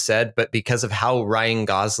everything you just said, but because of how Ryan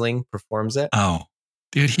Gosling performs it. Oh,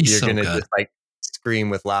 dude, he's so good. You're gonna just like scream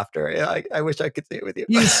with laughter. Yeah, I wish I could see it with you.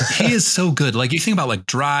 He is so good. Like you think about like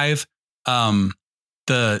Drive,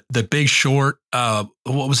 the Big Short. What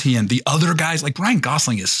was he in? The other guys. Like Ryan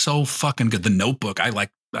Gosling is so fucking good. The Notebook.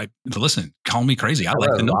 Listen, call me crazy. I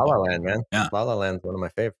like the Notebook. La La Land, man. Yeah. La La Land's one of my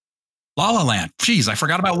favorites. La La Land. Jeez, I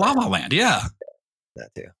forgot about La La Land. Yeah.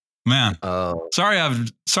 That too. Man. Sorry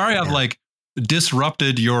I've like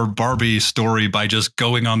disrupted your Barbie story by just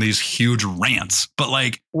going on these huge rants. But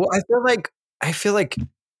like, well, I feel like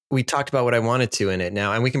we talked about what I wanted to in it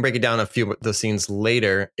now, and we can break it down a few of those scenes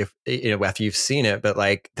later if after you've seen it. But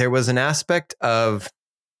like, there was an aspect of,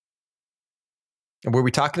 were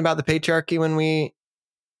we talking about the patriarchy when we?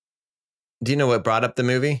 Do you know what brought up the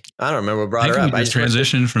movie? I don't remember what brought her up. I just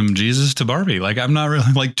transitioned from Jesus to Barbie. Like, I'm not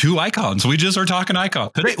really like two icons. We just are talking icons.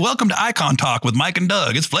 Hey, welcome to Icon Talk with Mike and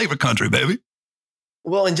Doug. It's flavor country, baby.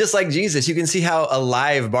 Well, and just like Jesus, you can see how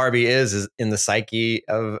alive Barbie is in the psyche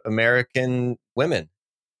of American women,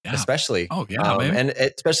 especially. Oh, yeah. And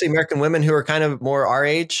especially American women who are kind of more our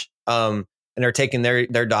age and are taking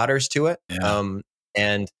their daughters to it. Yeah.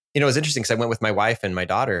 And, it was interesting because I went with my wife and my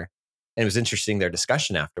daughter. And it was interesting, their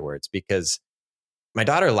discussion afterwards, because my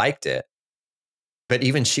daughter liked it. But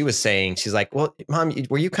even she was saying, she's like, well, Mom,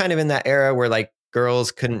 were you kind of in that era where like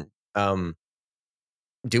girls couldn't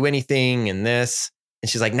do anything in this? And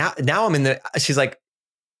she's like, now I'm in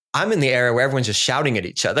I'm in the era where everyone's just shouting at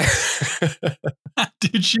each other.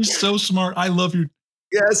 Dude, she's so smart. I love you.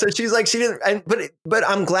 Yeah. So she's like, she didn't, but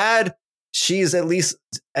I'm glad she's at least,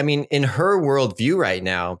 I mean, in her worldview right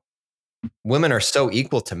now, women are so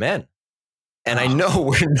equal to men. And I know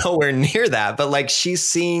we're nowhere near that, but like she's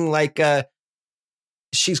seeing like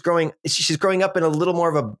she's growing up in a little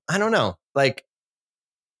more of a, I don't know, like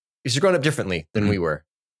she's growing up differently than we were,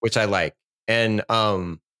 which I like. And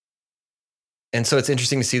so it's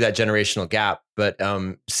interesting to see that generational gap, but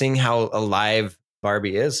seeing how alive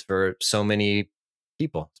Barbie is for so many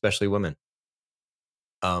people, especially women.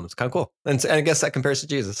 It's kind of cool. And I guess that compares to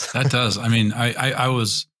Jesus. That does. I mean, I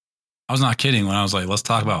was not kidding when I was like, let's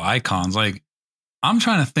talk about icons. Like, I'm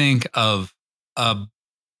trying to think of,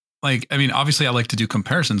 like, I mean, obviously I like to do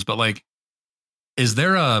comparisons, but like, is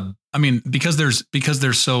there because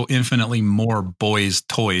there's so infinitely more boys'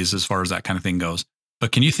 toys as far as that kind of thing goes.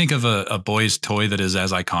 But can you think of a boy's toy that is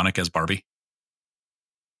as iconic as Barbie?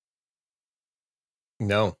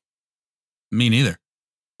 No. Me neither.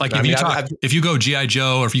 Like if you go G.I.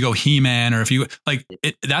 Joe or if you go He-Man or if you like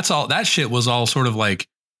it, that shit was all sort of like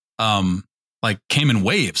came in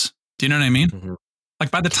waves. Do you know what I mean? Mm-hmm. Like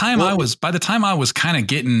by the time I was kind of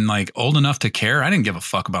getting like old enough to care, I didn't give a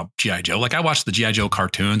fuck about G.I. Joe. Like I watched the G.I. Joe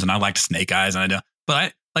cartoons and I liked Snake Eyes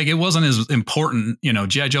but it wasn't as important.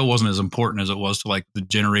 G.I. Joe wasn't as important as it was to like the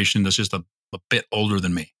generation that's just a bit older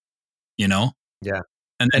than me, Yeah.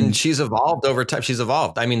 And she's evolved over time. She's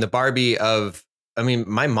evolved. I mean, the Barbie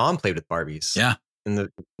my mom played with Barbies. Yeah. In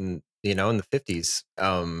the 50s,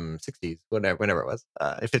 60s, whenever it was,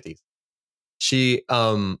 50s. She,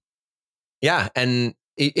 yeah. And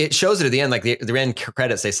it shows it at the end, like the end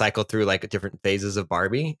credits, they cycle through like different phases of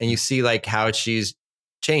Barbie and you see like how she's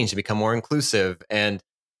changed to become more inclusive. And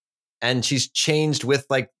and she's changed with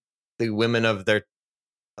like the women of their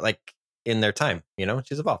like in their time. You know,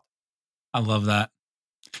 she's evolved. I love that.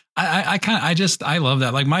 I love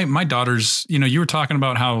that. Like my daughters, you know, you were talking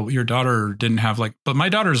about how your daughter didn't have like, but my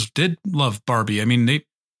daughters did love Barbie. I mean, they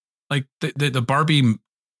like the Barbie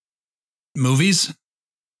movies,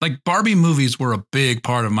 like Barbie movies were a big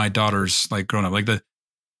part of my daughter's like growing up. Like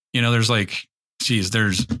there's like,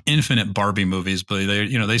 there's infinite Barbie movies, but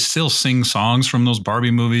they still sing songs from those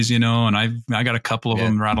Barbie movies, you know, and I got a couple of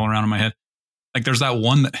them rattling around in my head. Like there's that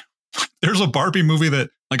one that there's a Barbie movie that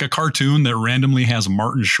like a cartoon that randomly has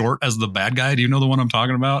Martin Short as the bad guy. Do you know the one I'm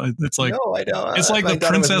talking about? It's like, no, I don't. It's like the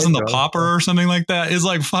Princess and the Pauper or something like that. It's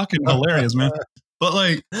like fucking hilarious, man. But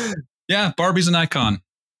like, yeah, Barbie's an icon.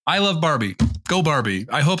 I love Barbie. Go Barbie.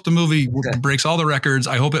 I hope the movie breaks all the records.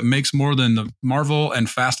 I hope it makes more than the Marvel and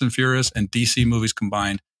Fast and Furious and DC movies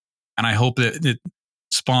combined. And I hope that it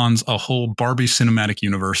spawns a whole Barbie cinematic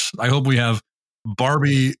universe. I hope we have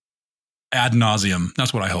Barbie ad nauseum.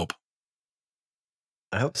 That's what I hope.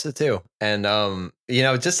 I hope so too. And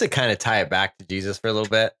just to kind of tie it back to Jesus for a little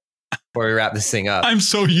bit before we wrap this thing up. I'm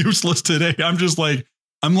so useless today.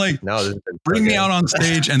 No, bring me out on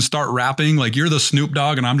stage and start rapping. Like you're the Snoop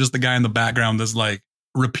Dogg and I'm just the guy in the background that's like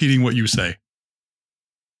repeating what you say.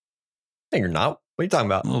 No, you're not. What are you talking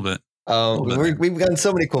about? A little bit. We've gotten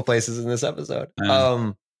so many cool places in this episode.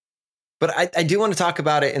 But I do want to talk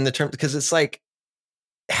about it in the terms because it's like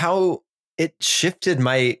how it shifted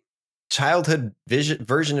my childhood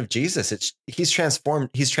version of Jesus. He's transforming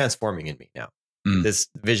in me now. This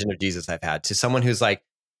vision of Jesus I've had to someone who's like,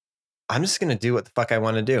 I'm just going to do what the fuck I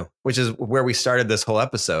want to do, which is where we started this whole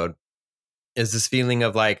episode, is this feeling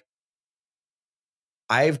of like,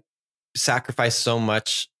 I've sacrificed so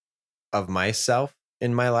much of myself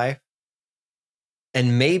in my life.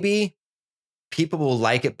 And maybe people will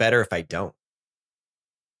like it better if I don't.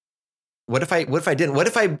 What if I didn't?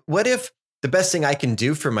 What if the best thing I can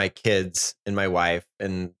do for my kids and my wife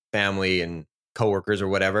and family and coworkers or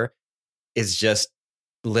whatever is just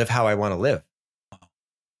live how I want to live?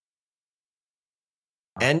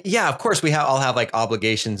 And yeah, of course we all have like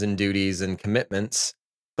obligations and duties and commitments,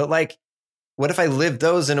 but like, what if I lived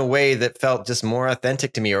those in a way that felt just more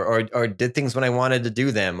authentic to me, or did things when I wanted to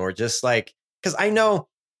do them, or just like, because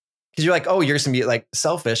you're like, oh, you're going to be like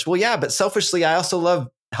selfish. Well, yeah, but selfishly, I also love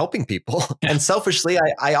helping people. And selfishly,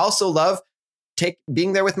 I also love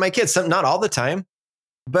being there with my kids. Not all the time,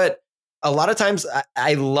 but a lot of times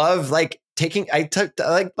I love like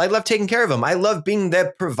I love taking care of them. I love being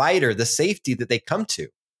the provider, the safety that they come to.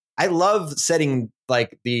 I love setting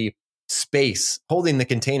like the space, holding the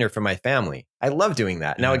container for my family. I love doing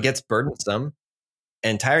that. Now it gets burdensome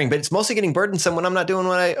and tiring, but it's mostly getting burdensome when I'm not doing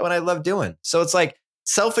what I love doing. So it's like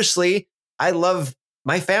selfishly, I love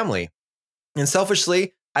my family, and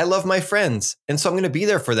selfishly, I love my friends. And so I'm going to be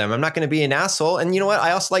there for them. I'm not going to be an asshole. And you know what?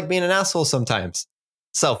 I also like being an asshole sometimes,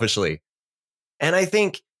 selfishly. And I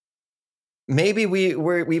think maybe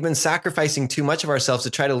we've been sacrificing too much of ourselves to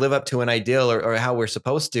try to live up to an ideal or how we're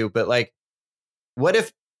supposed to. But like, what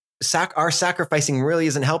if our sacrificing really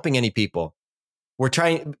isn't helping any people?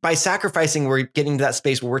 By sacrificing, we're getting to that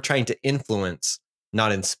space where we're trying to influence,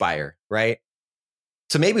 not inspire, right?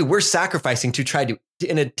 So maybe we're sacrificing to try to,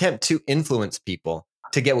 in an attempt to influence people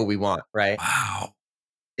to get what we want, right? Wow.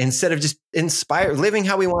 Instead of just living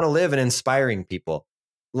how we want to live and inspiring people.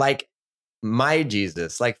 Like my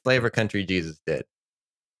Jesus, like Flavor Country Jesus did.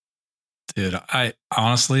 Dude, I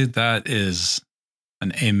honestly, that is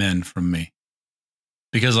an amen from me.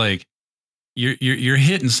 Because like you're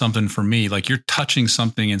hitting something for me, like you're touching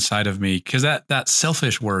something inside of me. Because that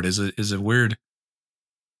selfish word is a weird,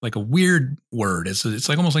 like a weird word. It's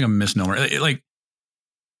like almost like a misnomer. Like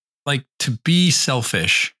to be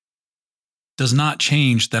selfish does not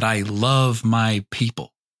change that I love my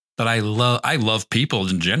people. That I love people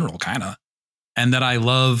in general, kind of, and that I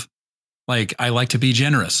love, like I like to be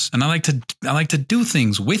generous, and I like to do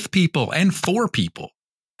things with people and for people,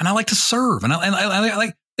 and I like to serve, and I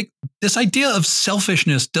like this idea of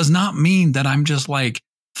selfishness does not mean that I'm just like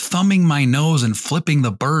thumbing my nose and flipping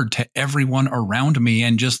the bird to everyone around me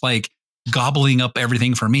and just like gobbling up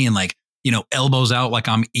everything for me and like, you know, elbows out like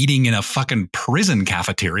I'm eating in a fucking prison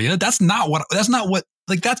cafeteria. That's not what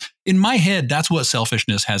like that's in my head. That's what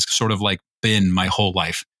selfishness has sort of like been my whole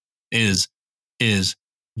life is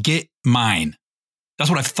get mine. That's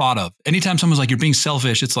what I've thought of. Anytime someone's like, you're being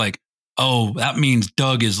selfish, it's like, oh, that means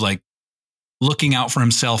Doug is like looking out for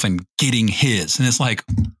himself and getting his. And it's like,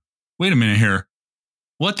 wait a minute here.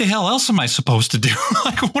 What the hell else am I supposed to do?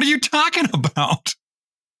 Like, what are you talking about?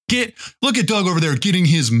 Look at Doug over there getting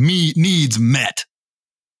his needs met.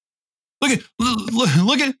 Look at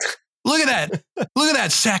Look at that. Look at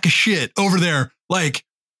that sack of shit over there. Like,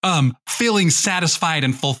 feeling satisfied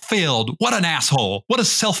and fulfilled. What an asshole. What a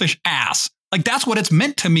selfish ass. Like, that's what it's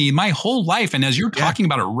meant to me my whole life. And as you're talking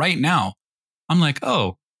about it right now, I'm like,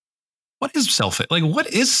 oh, what is selfish? Like,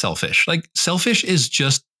 what is selfish? Like, selfish is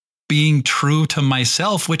just being true to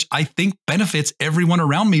myself, which I think benefits everyone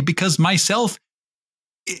around me because myself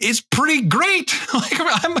is pretty great.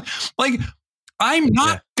 I'm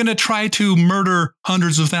not going to try to murder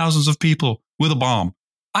hundreds of thousands of people with a bomb.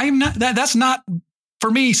 I'm not that's not for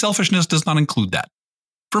me. Selfishness does not include that.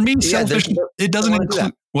 For me, it doesn't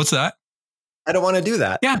include what's that? I don't want to do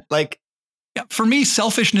that. Yeah. For me,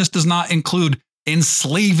 selfishness does not include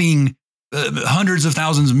enslaving hundreds of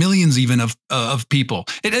thousands, millions even of people.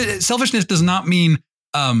 Selfishness does not mean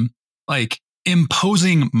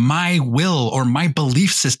imposing my will or my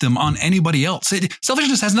belief system on anybody else.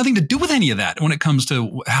 Selfishness has nothing to do with any of that when it comes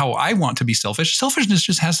to how I want to be selfish. Selfishness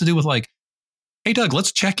just has to do with like, hey, Doug,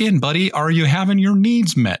 let's check in, buddy. Are you having your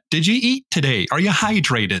needs met? Did you eat today? Are you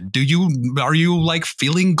hydrated? Are you like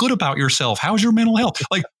feeling good about yourself? How's your mental health?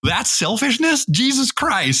 Like, that's selfishness? Jesus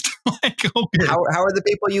Christ. Okay. How are the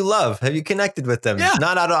people you love? Have you connected with them? Yeah.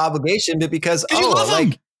 Not out of obligation, but because, you love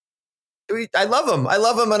them. I love them. I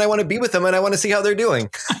love them and I want to be with them and I want to see how they're doing.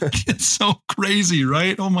 It's so crazy,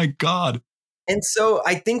 right? Oh my God. And so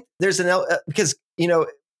I think there's because,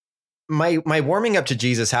 my warming up to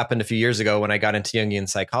Jesus happened a few years ago when I got into Jungian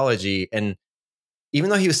psychology. And even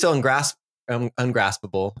though he was still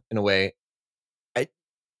ungraspable in a way,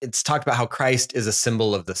 it's talked about how Christ is a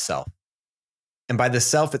symbol of the self. And by the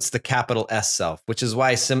self, it's the capital S self, which is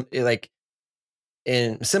why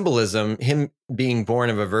in symbolism, him being born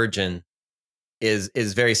of a virgin is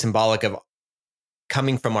very symbolic of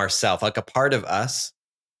coming from ourself, like a part of us.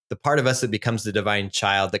 The part of us that becomes the divine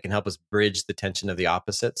child that can help us bridge the tension of the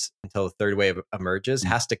opposites until the third wave emerges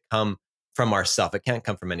has to come from ourself. It can't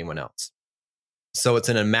come from anyone else. So it's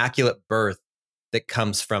an immaculate birth that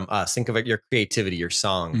comes from us. Think of it, your creativity, your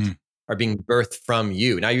songs are being birthed from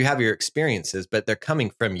you. Now you have your experiences, but they're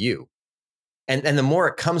coming from you. And the more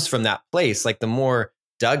it comes from that place, like the more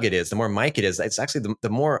Doug it is, the more Mike it is, it's actually the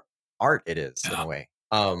more art it is in a way.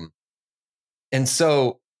 And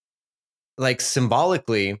so, like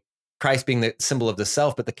symbolically, Christ being the symbol of the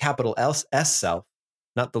self, but the capital S self,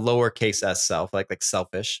 not the lowercase s self, like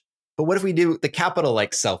selfish. But what if we do the capital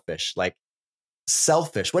like selfish, like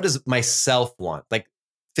selfish? What does myself want? Like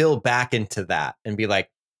fill back into that and be like,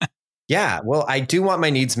 yeah, well, I do want my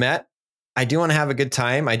needs met. I do want to have a good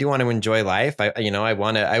time. I do want to enjoy life. I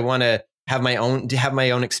want to have my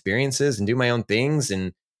own experiences and do my own things.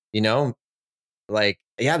 And,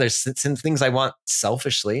 there's some things I want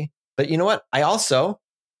selfishly. But you know what? I also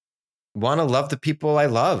want to love the people I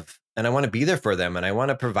love and I want to be there for them and I want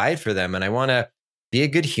to provide for them and I want to be a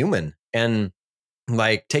good human and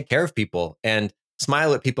like take care of people and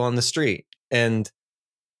smile at people on the street and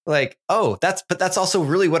like, but that's also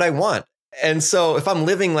really what I want. And so if I'm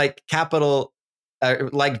living like capital,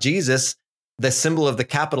 like Jesus, the symbol of the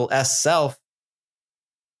capital S self,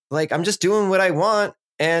 like I'm just doing what I want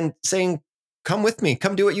and saying, come with me,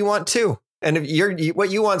 come do what you want too. And if what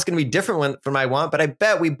you want is going to be different from I want, but I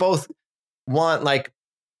bet we both want like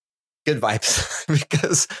good vibes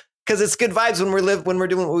because it's good vibes when we're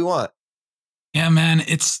doing what we want. Yeah, man.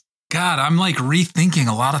 I'm like rethinking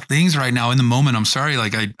a lot of things right now in the moment. I'm sorry.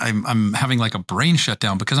 Like I'm having like a brain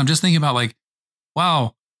shutdown because I'm just thinking about like,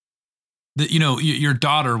 wow, your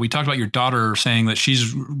daughter, we talked about your daughter saying that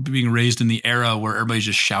she's being raised in the era where everybody's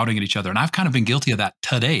just shouting at each other. And I've kind of been guilty of that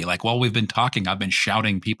today. Like while we've been talking, I've been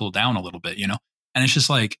shouting people down a little bit, and it's just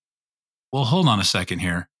like, well, hold on a second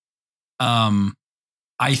here.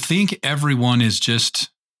 I think everyone is just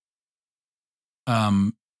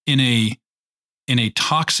in a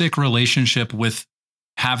toxic relationship with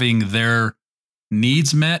having their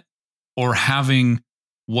needs met or having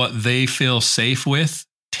what they feel safe with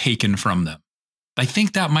taken from them. I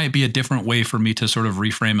think that might be a different way for me to sort of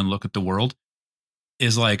reframe and look at the world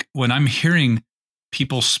is like when I'm hearing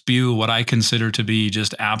people spew what I consider to be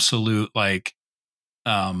just absolute like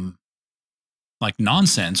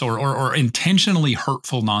nonsense or intentionally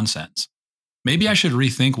hurtful nonsense. Maybe I should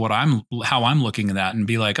rethink how I'm looking at that and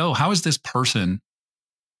be like, oh, how is this person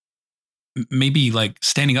maybe like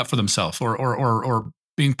standing up for themselves or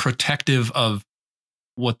being protective of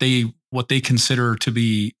what they consider to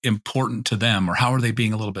be important to them, or how are they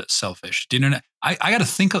being a little bit selfish? Do you know? I got to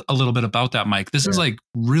think a little bit about that, Mike. This is like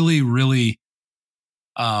really, really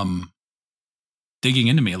digging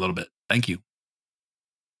into me a little bit. Thank you.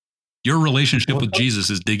 Your relationship with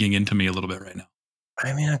Jesus is digging into me a little bit right now.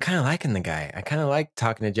 I mean, I'm kind of liking the guy. I kind of like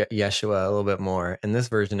talking to Yeshua a little bit more in this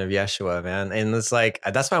version of Yeshua, man. And it's like,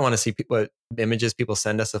 that's why I want to see what images people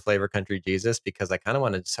send us of Flavor Country Jesus, because I kind of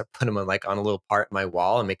want to just put him on like on a little part in my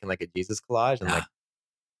wall and making like a Jesus collage. And like,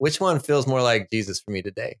 which one feels more like Jesus for me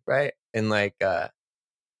today? Right. And like,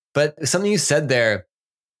 but something you said there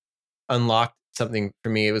unlocked something for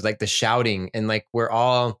me. It was like the shouting, and like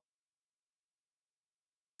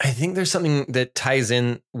I think there's something that ties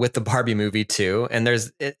in with the Barbie movie too. And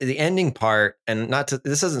there's the ending part, and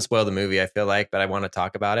this doesn't spoil the movie, I feel like, but I want to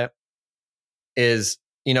talk about it. Is,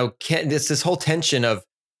 it's this whole tension of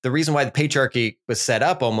the reason why the patriarchy was set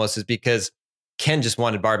up almost is because Ken just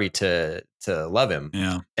wanted Barbie to love him.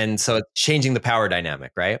 Yeah. And so it's changing the power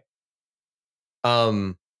dynamic, right?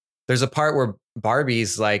 There's a part where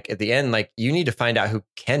Barbie's like at the end, like, you need to find out who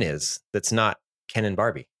Ken is. That's not Ken and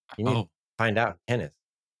Barbie. You need to find out who Ken is.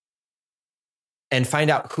 And find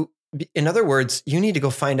out who, in other words, you need to go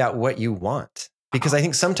find out what you want. Because I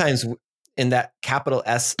think sometimes in that capital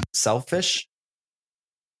S selfish,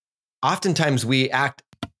 oftentimes we act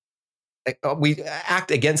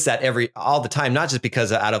against that all the time, not just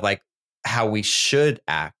because out of like how we should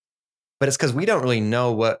act, but it's because we don't really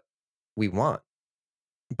know what we want,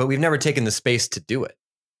 but we've never taken the space to do it.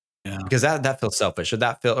 Yeah. Because that feels selfish,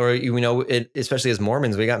 especially as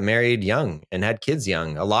Mormons, we got married young and had kids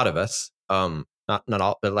young. A lot of us, not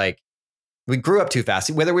all, but like we grew up too fast,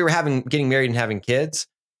 whether we were getting married and having kids,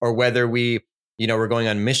 or whether we, were going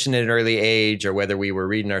on mission at an early age, or whether we were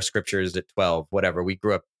reading our scriptures at 12, whatever. We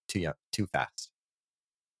grew up too young, too fast.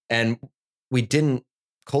 And we didn't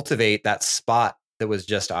cultivate that spot that was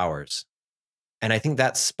just ours. And I think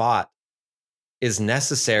that spot is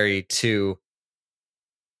necessary to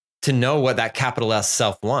know what that capital S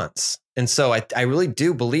self wants. And so I really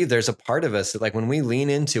do believe there's a part of us that, like, when we lean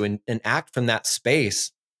into and act from that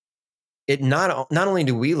space, it not only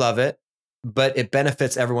do we love it, but it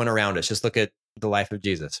benefits everyone around us. Just look at the life of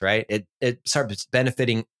Jesus, right? It starts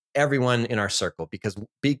benefiting everyone in our circle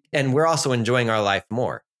and we're also enjoying our life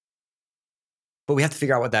more. But we have to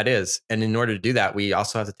figure out what that is. And in order to do that, we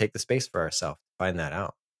also have to take the space for ourselves to find that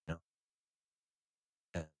out.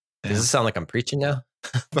 Does this sound like I'm preaching now?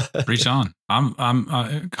 Preach on. I'm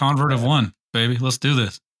a convert of one, baby. Let's do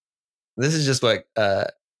this. This is just what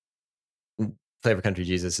Flavor Country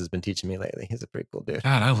Jesus has been teaching me lately. He's a pretty cool dude.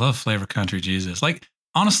 God, I love Flavor Country Jesus. Like,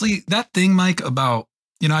 honestly, that thing, Mike, about,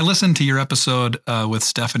 I listened to your episode with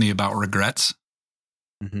Stephanie about regrets.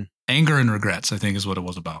 Mm-hmm. Anger and regrets, I think, is what it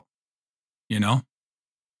was about. Yeah.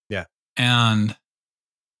 And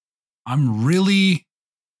I'm really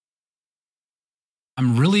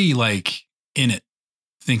like in it,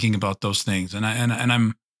 thinking about those things. And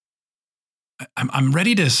I'm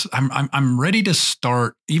ready to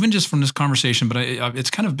start, even just from this conversation, but it's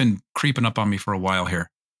kind of been creeping up on me for a while here.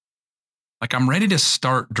 Like, I'm ready to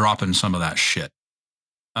start dropping some of that shit.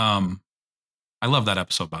 I love that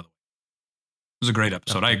episode, by the way. It was a great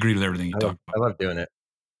episode. I agreed with everything you talked about. I love doing it.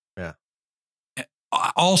 Yeah.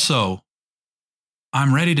 Also,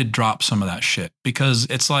 I'm ready to drop some of that shit, because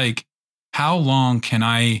it's like, how long can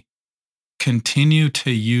I continue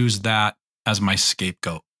to use that as my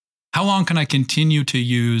scapegoat? How long can I continue to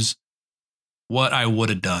use what I would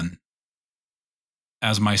have done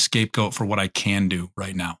as my scapegoat for what I can do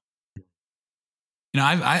right now?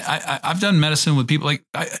 I've done medicine with people. Like,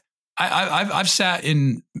 I've sat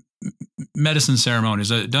in medicine ceremonies.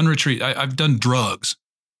 I've done retreat. I've done drugs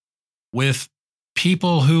with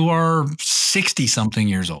people who are 60 something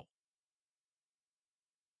years old.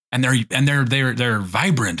 And they're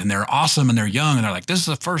vibrant and they're awesome and they're young and they're like, this is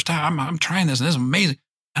the first time I'm trying this and this is amazing.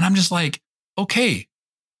 And I'm just like, okay.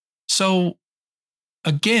 So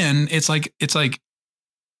again, it's like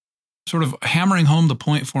sort of hammering home the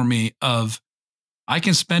point for me of, I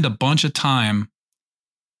can spend a bunch of time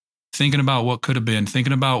thinking about what could have been,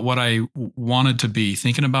 thinking about what I wanted to be,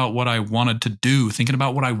 thinking about what I wanted to do, thinking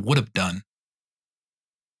about what I would have done.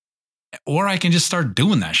 Or I can just start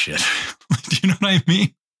doing that shit. Do you know what I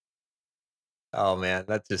mean? Oh man,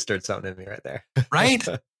 that just stirred something in me right there. Right?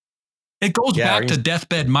 It goes back to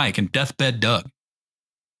Deathbed Mike and Deathbed Doug.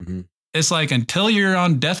 Mm-hmm. It's like, until you're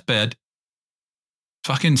on deathbed,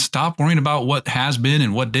 fucking stop worrying about what has been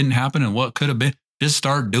and what didn't happen and what could have been. Just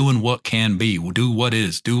start doing what can be. Do what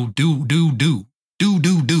is. Do.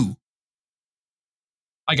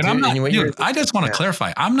 Like, and I'm not, I just want to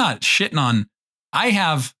clarify. I'm not shitting on, I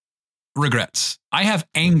have regrets. I have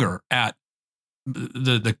anger at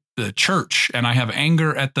the church, and I have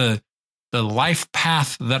anger at the life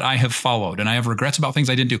path that I have followed, and I have regrets about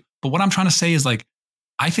things I didn't do. But what I'm trying to say is, like,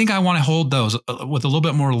 I think I want to hold those with a little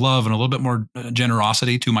bit more love and a little bit more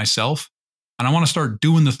generosity to myself, And I want to start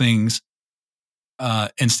doing the things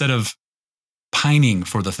instead of pining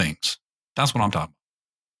for the things. That's what I'm talking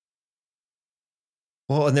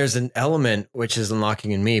about. Well, and there's an element which is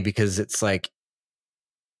unlocking in me, because it's like,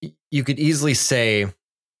 you could easily say,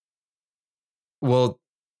 well,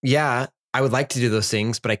 yeah, I would like to do those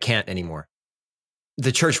things, but I can't anymore.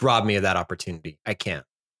 The church robbed me of that opportunity. I can't.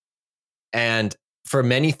 And for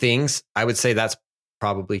many things, I would say that's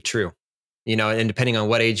probably true. And depending on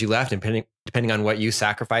what age you left, and depending on what you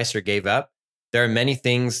sacrificed or gave up, there are many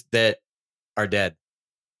things that are dead.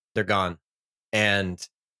 They're gone. And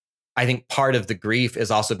I think part of the grief is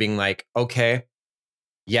also being like, okay,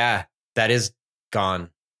 yeah, that is gone.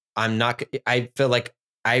 I feel like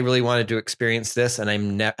I really wanted to experience this, and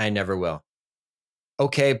I never will.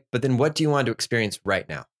 Okay, but then what do you want to experience right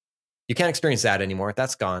now? You can't experience that anymore.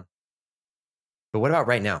 That's gone. But what about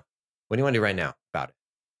right now? What do you want to do right now about it?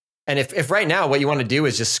 And if right now what you want to do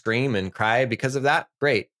is just scream and cry because of that,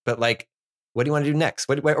 great. But like, what do you want to do next?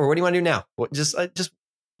 Or what do you want to do now? Just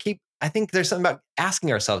keep. I think there's something about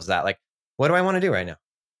asking ourselves that, like, what do I want to do right now?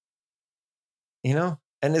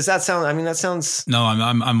 And does that sound? I mean, that sounds. No,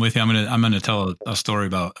 I'm with you. I'm gonna tell a story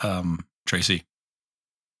about Tracy,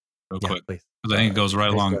 real quick, please. Because I think it goes right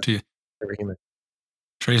along to you.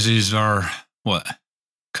 Tracy's our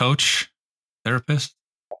coach, therapist.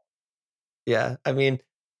 Yeah, I mean,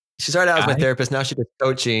 she started out as my therapist. Now she's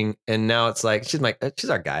coaching, and now it's like she's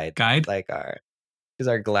our guide. Like she's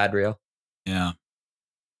our Galadriel. Yeah.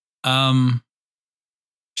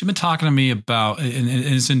 She's been talking to me about, and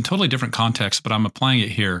it's in totally different context, but I'm applying it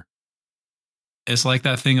here. It's like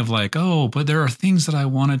that thing of like, oh, but there are things that I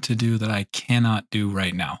wanted to do that I cannot do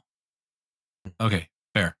right now. Okay,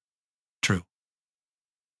 fair, true.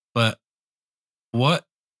 But what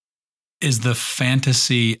is the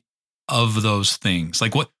fantasy of those things?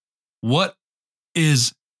 Like what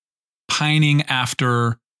is pining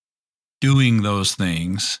after doing those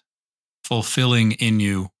things fulfilling in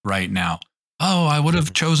you right now? Oh, I would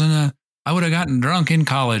have I would have gotten drunk in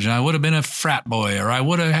college, and I would have been a frat boy, or I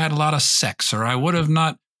would have had a lot of sex, or I would have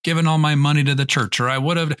not given all my money to the church, or I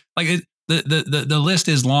would have the list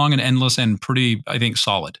is long and endless and pretty, I think,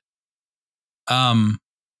 solid. But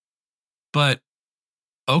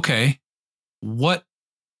okay, what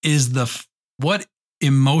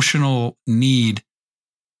emotional need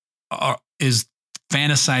is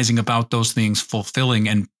fantasizing about those things fulfilling,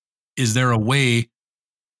 and is there a way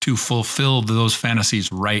to fulfill those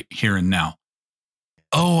fantasies right here and now?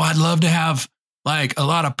 Oh, I'd love to have like a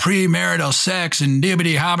lot of premarital sex and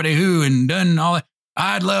dibbity hobbity hoo and done all that.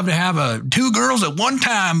 I'd love to have 2 girls at one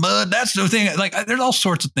time, bud. That's the thing. Like, there's all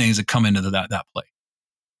sorts of things that come into that play.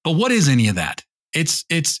 But what is any of that? It's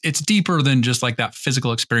deeper than just like that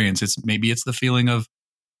physical experience. Maybe it's the feeling of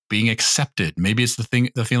being accepted. Maybe it's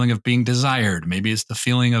the feeling of being desired. Maybe it's the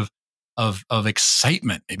feeling of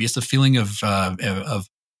excitement. Maybe it's the feeling of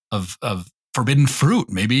forbidden fruit.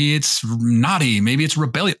 Maybe it's naughty. Maybe it's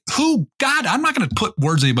rebellion. God, I'm not going to put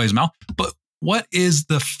words in anybody's mouth, but what is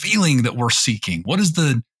the feeling that we're seeking? What is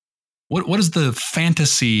the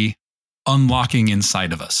fantasy unlocking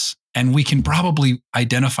inside of us? And we can probably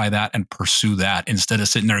identify that and pursue that instead of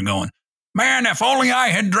sitting there going, man, if only I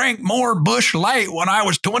had drank more Busch Light when I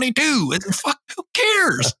was 22. Fuck, who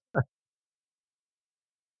cares?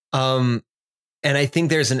 And I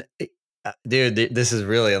think there's dude, this is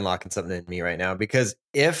really unlocking something in me right now, because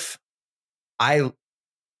if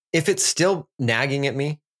it's still nagging at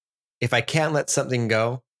me, if I can't let something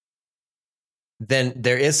go, then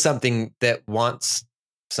there is something that wants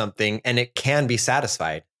something, and it can be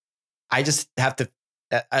satisfied. I just have to,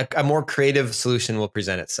 a more creative solution will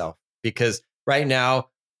present itself, because right now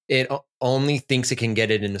it only thinks it can get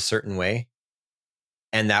it in a certain way,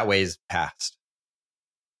 and that way is past.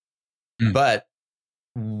 But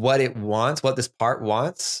what it wants, what this part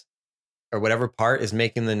wants, or whatever part is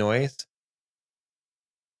making the noise,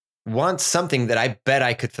 wants something that I bet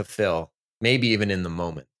I could fulfill, maybe even in the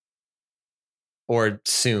moment or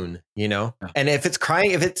soon, Yeah. And if it's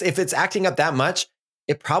crying, if it's acting up that much,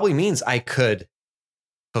 it probably means I could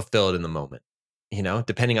fulfill it in the moment,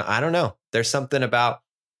 depending on, I don't know. There's something about,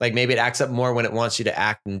 like, maybe it acts up more when it wants you to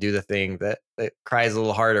act and do the thing, that cries a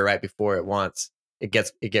little harder right before it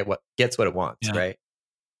gets what it wants. Yeah. Right.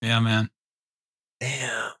 Yeah, man.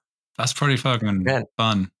 Damn. That's pretty fucking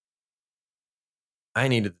fun. I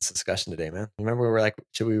needed this discussion today, man. Remember we were like,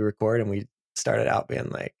 should we record? And we started out being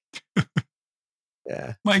like,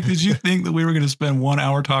 yeah. Mike, did you think that we were going to spend 1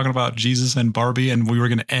 hour talking about Jesus and Barbie, and we were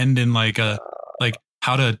going to end in like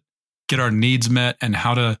how to get our needs met and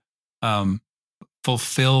how to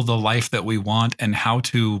fulfill the life that we want and how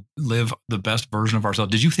to live the best version of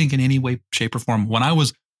ourselves. Did you think in any way, shape, or form, when I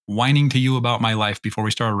was whining to you about my life before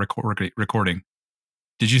we started recording,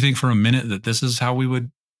 did you think for a minute that this is how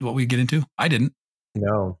what we get into? I didn't.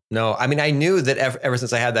 No. I mean, I knew that ever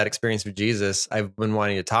since I had that experience with Jesus, I've been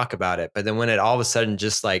wanting to talk about it. But then when it all of a sudden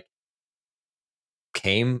just like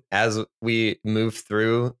came as we moved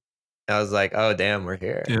through, I was like, oh, damn, we're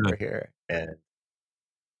here. Dude. We're here. And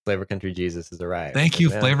Flavor Country Jesus has arrived. Thank you,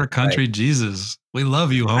 Flavor Country Jesus. We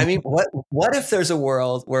love you, homie. I mean, what if there's a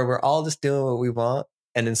world where we're all just doing what we want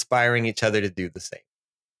and inspiring each other to do the same?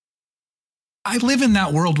 I live in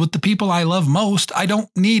that world with the people I love most. I don't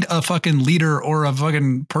need a fucking leader or a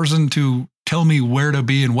fucking person to tell me where to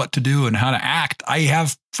be and what to do and how to act. I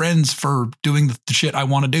have friends for doing the shit I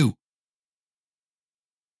want to do.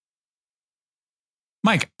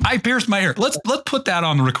 Mike, I pierced my ear. Let's put that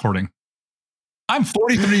on the recording. I'm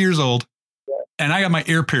 43 years old and I got my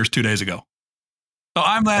ear pierced 2 days ago. So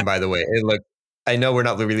I'm that. And by the way, I know we're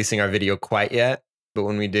not releasing our video quite yet, but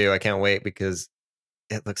when we do, I can't wait because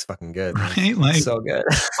it looks fucking good. Right? Like, so good.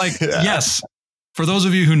 Like, yeah. Yes. For those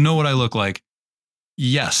of you who know what I look like,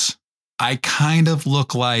 yes, I kind of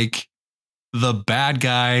look like the bad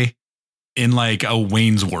guy in like a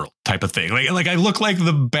Wayne's World type of thing. Like I look like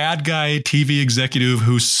the bad guy TV executive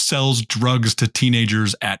who sells drugs to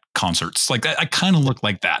teenagers at concerts. Like I kind of look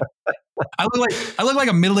like that. I look like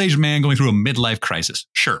a middle-aged man going through a midlife crisis.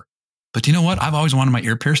 Sure. But you know what? I've always wanted my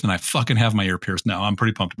ear pierced and I fucking have my ear pierced now. I'm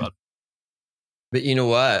pretty pumped about it. But you know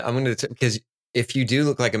what? I'm going to, because if you do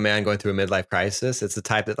look like a man going through a midlife crisis, it's the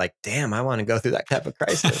type that like, damn, I want to go through that type of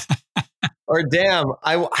crisis. Or damn,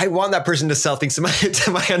 I want that person to sell things to my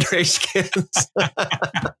underage kids.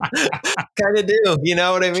 Kind of do, you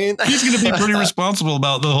know what I mean? He's going to be pretty responsible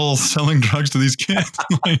about the whole selling drugs to these kids.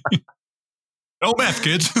 Like, no meth,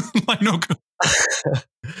 kids. Like no.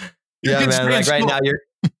 Yeah, man. Like right now,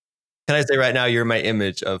 can I say right now, you're my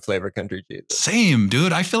image of Flavor Country Jesus. Same,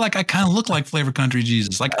 dude. I feel like I kind of look like Flavor Country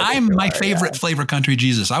Jesus. Like I'm my favorite Flavor Country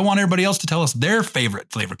Jesus. I want everybody else to tell us their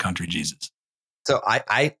favorite Flavor Country Jesus. So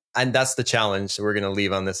and that's the challenge we're going to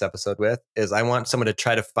leave on this episode with is I want someone to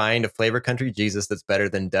try to find a Flavor Country Jesus that's better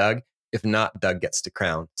than Doug. If not, Doug gets the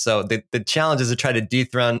crown. So the challenge is to try to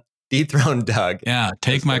dethrone Doug. Yeah,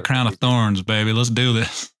 take my crown of thorns, baby. Let's do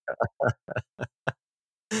this.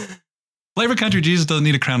 Flavor Country Jesus doesn't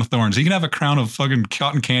need a crown of thorns. He can have a crown of fucking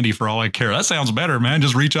cotton candy for all I care. That sounds better, man.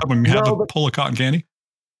 Just reach up and have a pull of cotton candy.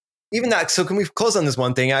 Even that. So can we close on this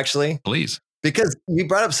one thing, actually? Please. Because you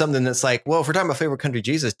brought up something that's like, well, if we're talking about Flavor Country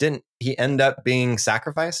Jesus, didn't he end up being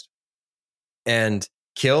sacrificed and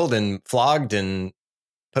killed and flogged and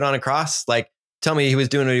put on a cross? Like, tell me he was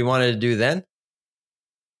doing what he wanted to do then.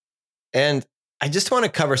 And I just want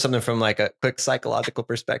to cover something from like a quick psychological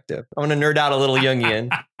perspective. I want to nerd out a little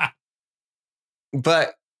Jungian.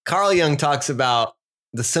 But Carl Jung talks about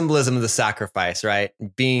the symbolism of the sacrifice, right?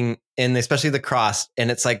 Being in, especially the cross.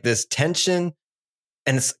 And it's like this tension.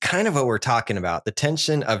 And it's kind of what we're talking about, the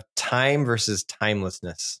tension of time versus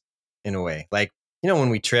timelessness in a way. Like, you know, when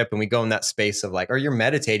we trip and we go in that space of like, or you're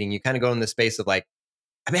meditating, you kind of go in the space of like,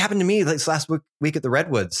 I mean, it happened to me like this last week at the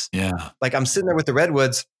Redwoods. Yeah. Like I'm sitting there with the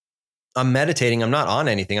Redwoods. I'm meditating. I'm not on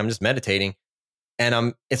anything. I'm just meditating.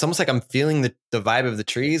 And it's almost like I'm feeling the vibe of the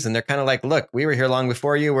trees. And they're kind of like, look, we were here long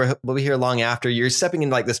before you. We'll be here long after. You're stepping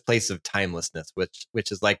into like this place of timelessness,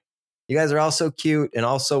 which is like, you guys are all so cute and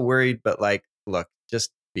all so worried, but like, look,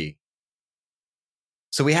 just be.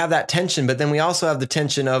 So we have that tension, but then we also have the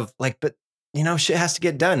tension of like, but you know, shit has to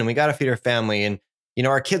get done and we got to feed our family. And, you know,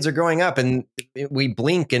 our kids are growing up and we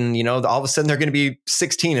blink and, you know, all of a sudden they're going to be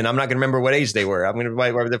 16 and I'm not going to remember what age they were. I'm going to be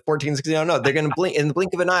like, they're 14, 16. I don't know. They're going to blink in the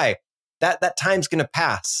blink of an eye. That time's going to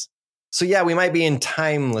pass. So yeah, we might be in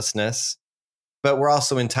timelessness, but we're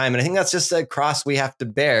also in time. And I think that's just a cross we have to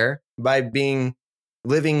bear by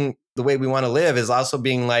living the way we want to live, is also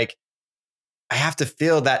being like, I have to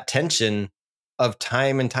feel that tension of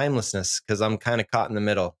time and timelessness because I'm kind of caught in the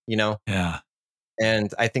middle, you know? Yeah.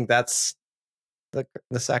 And I think that's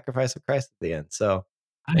the sacrifice of Christ at the end. So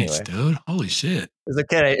nice, dude. Holy shit. Is it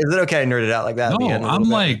okay I nerded out like that?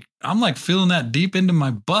 No, I'm like feeling that deep into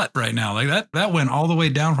my butt right now. Like that went all the way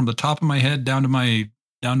down from the top of my head down to my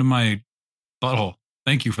butthole.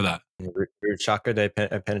 Thank you for that. Root chakra. I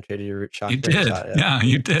penetrated your root chakra. You did. Yeah,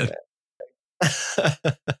 you did.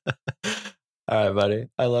 All right, buddy.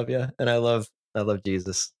 I love you. And I love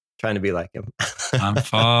Jesus. Trying to be like him. I'm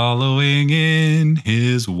following in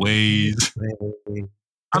his ways.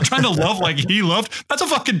 I'm trying to love like he loved. That's a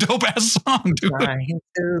fucking dope ass song, dude. Trying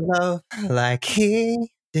to love like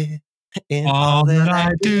he did in all that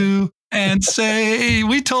I do. and say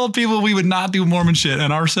we told people we would not do Mormon shit,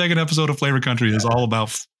 and our second episode of Flavor Country is all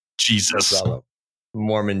about Jesus.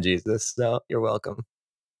 Mormon Jesus. So you're welcome.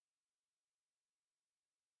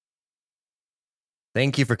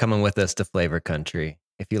 Thank you for coming with us to Flavor Country.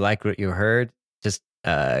 If you like what you heard, just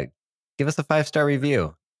give us a 5-star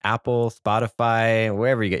review. Apple, Spotify,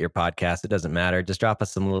 wherever you get your podcast, it doesn't matter. Just drop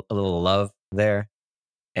us a little love there.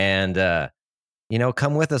 And,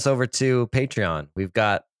 come with us over to Patreon. We've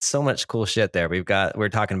got so much cool shit there. We're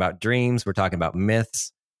talking about dreams. We're talking about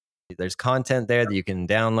myths. There's content there that you can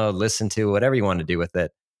download, listen to, whatever you want to do with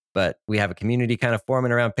it. But we have a community kind of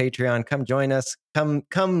forming around Patreon. Come join us. Come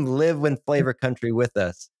live in Flavor Country with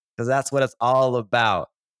us, because that's what it's all about.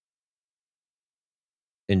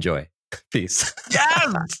 Enjoy. Peace.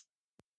 Yes.